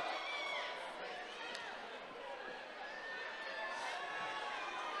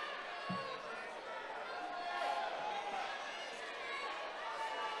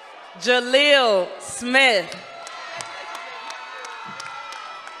 Jaleel Smith.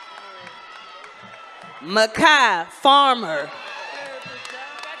 Makai Farmer.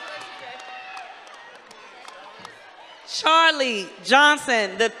 Charlie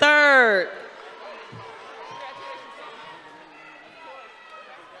Johnson III.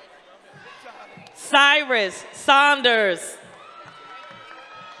 Cyrus Saunders.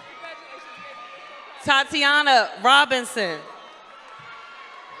 Tatiana Robinson.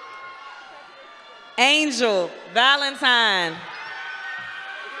 Angel Valentine.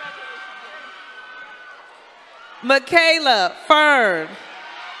 Michaela Fern.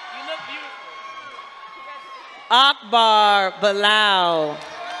 Akbar Bilal.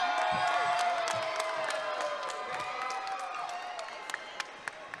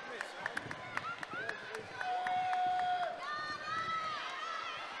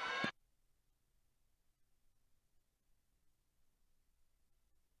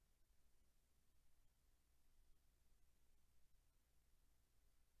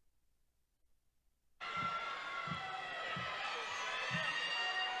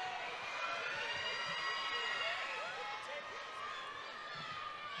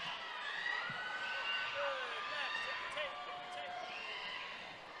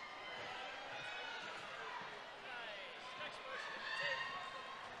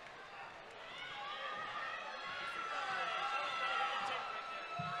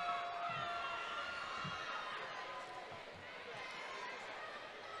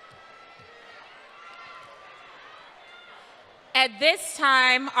 At this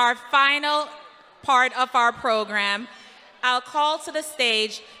time, our final part of our program, I'll call to the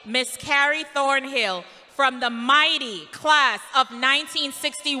stage Miss Carrie Thornhill from the mighty class of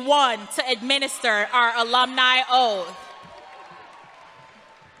 1961 to administer our alumni oath.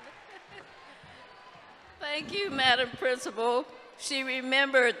 Thank you, Madam Principal. She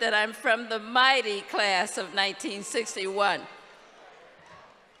remembered that I'm from the mighty class of 1961.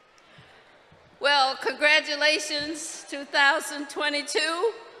 Well, congratulations,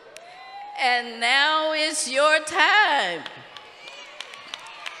 2022, and now is your time.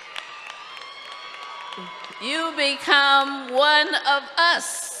 You become one of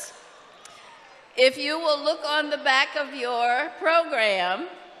us. If you will look on the back of your program,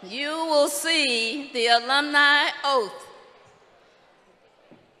 you will see the alumni oath.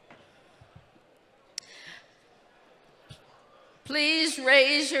 Please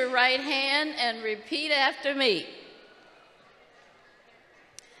raise your right hand and repeat after me.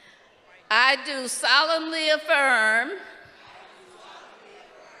 I do solemnly affirm,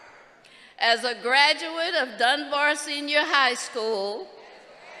 as a graduate of Dunbar Senior High School,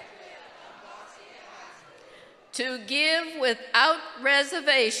 to give without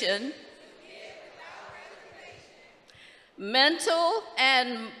reservation mental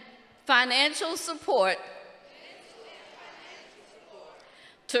and financial support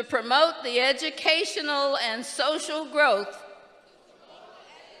to promote the educational and social growth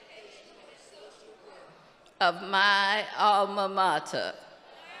of my alma mater,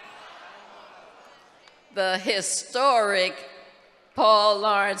 the historic Paul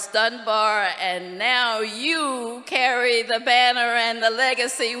Laurence Dunbar, and now you carry the banner and the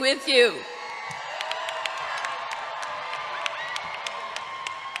legacy with you.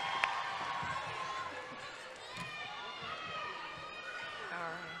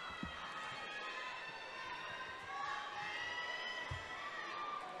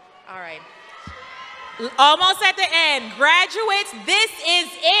 All right. Almost at the end. Graduates, this is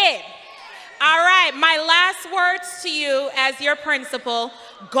it. All right, my last words to you as your principal: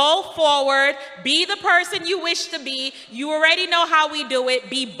 go forward, be the person you wish to be. You already know how we do it.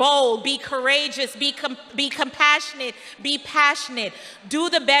 Be bold, be courageous, be compassionate, be passionate. Do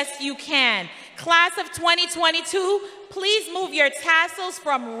the best you can. Class of 2022, please move your tassels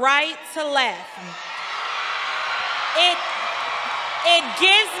from right to left.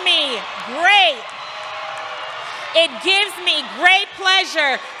 It gives me great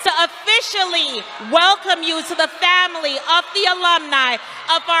pleasure to officially welcome you to the family of the alumni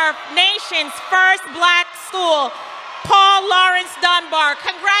of our nation's first Black school, Paul Laurence Dunbar.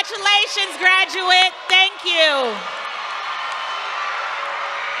 Congratulations, graduate. Thank you.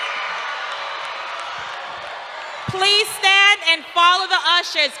 Please stand and follow the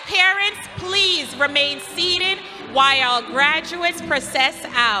ushers. Parents, please remain seated while our graduates process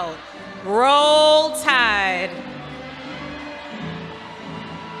out. Roll Tide.